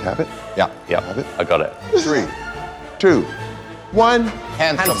 Word, have it? Yeah. Have it? I got it. 3, 2, 1.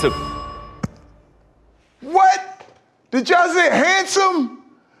 Handsome. What? Did y'all say handsome?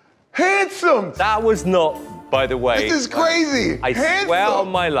 Handsome! That was not, by the way. This is crazy. I swear on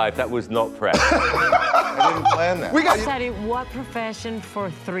my life, that was not prep. I didn't plan that. We studied what profession for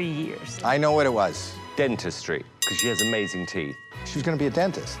 3 years? I know what it was. Dentistry, because she has amazing teeth. She was going to be a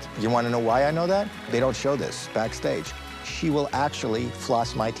dentist. You want to know why I know that? They don't show this backstage. She will actually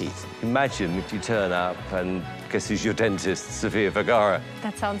floss my teeth. Imagine if you turn up and guess who's your dentist, Sofia Vergara.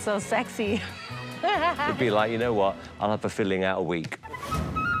 That sounds so sexy. It'd be like, you know what? I'll have a filling out a week.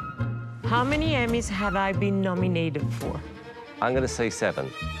 How many Emmys have I been nominated for? I'm going to say 7.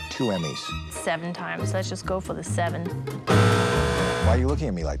 2 Emmys. 7 times. Let's just go for the 7. Why are you looking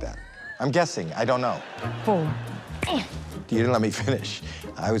at me like that? I'm guessing. I don't know. 4. You didn't let me finish.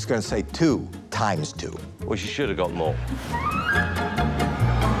 I was going to say 2 times 2. Well, she should have got more.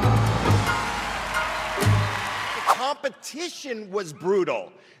 The competition was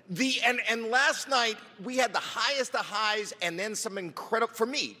brutal. And last night, we had the highest of highs and then some incredible, for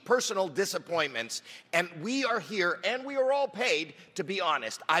me, personal disappointments. And we are here, and we are all paid to be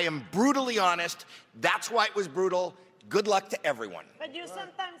honest. I am brutally honest. That's why it was brutal. Good luck to everyone. But you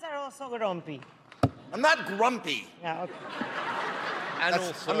sometimes are also grumpy. I'm not grumpy. Yeah, okay. And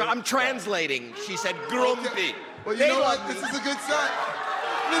also, I'm translating. She said grumpy. Okay. Well, you know what? This is a good sign.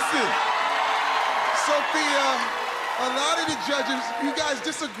 Listen, Sophia, a lot of the judges, you guys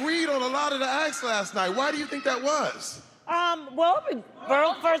disagreed on a lot of the acts last night. Why do you think that was? Well,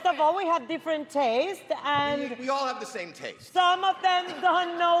 first of all, we have different tastes, and we all have the same taste. Some of them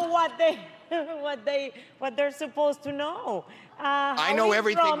don't know what they're supposed to know. I know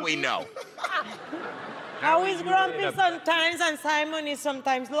everything we know. How is grumpy sometimes, and Simon is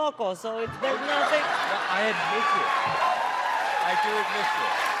sometimes loco, so there's nothing. I admit it. I do admit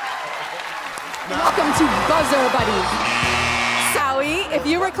it. Welcome to Buzzer Buddies. Sally, if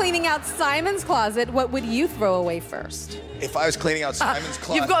you were cleaning out Simon's closet, what would you throw away first? If I was cleaning out Simon's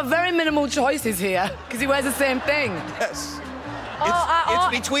closet... You've got very minimal choices here, because he wears the same thing. Yes. It's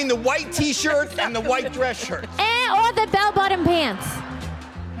between the white T-shirt and the white dress shirt. Or the bell-bottom pants.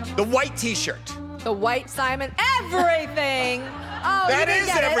 The white T-shirt. The white Simon, everything. Oh, that is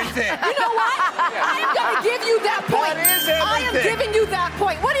everything. You know what? I am going to give you that point. That is everything. I am giving you that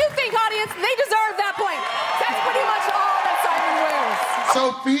point. What do you think, audience? They deserve that point. That's pretty much all that Simon wears.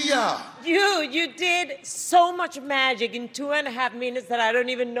 Sophia. You did so much magic in 2.5 minutes that I don't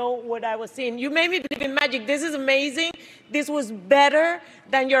even know what I was seeing. You made me believe in magic. This is amazing. This was better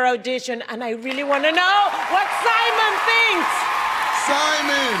than your audition, and I really want to know what Simon thinks.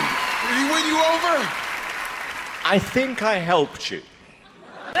 Simon, did he win you over? I think I helped you.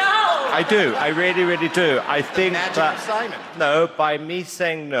 No! I do. I really, really do. I think magic that of Simon. No, by me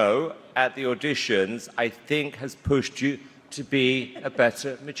saying no at the auditions, I think has pushed you to be a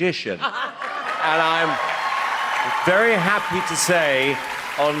better magician. And I'm very happy to say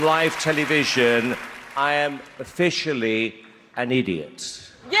on live television, I am officially an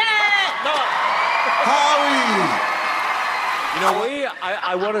idiot. Yeah! No. Howie! You know,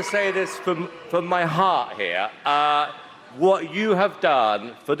 I want to say this from my heart here. What you have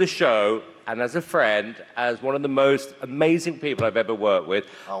done for the show, and as a friend, as one of the most amazing people I've ever worked with,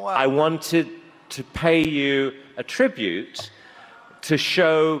 I wanted to pay you a tribute to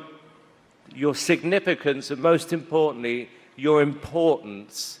show your significance and, most importantly, your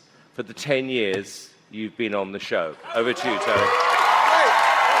importance for the 10 years you've been on the show. Over to you, Tony. Hey,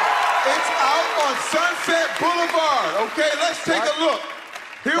 it's out on Sunset Boulevard. Okay, let's take a look.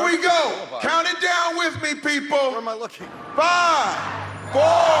 Here we go. Count it down with me, people. Where am I looking? 5, 4,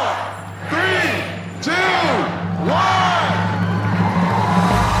 3, 2, 1.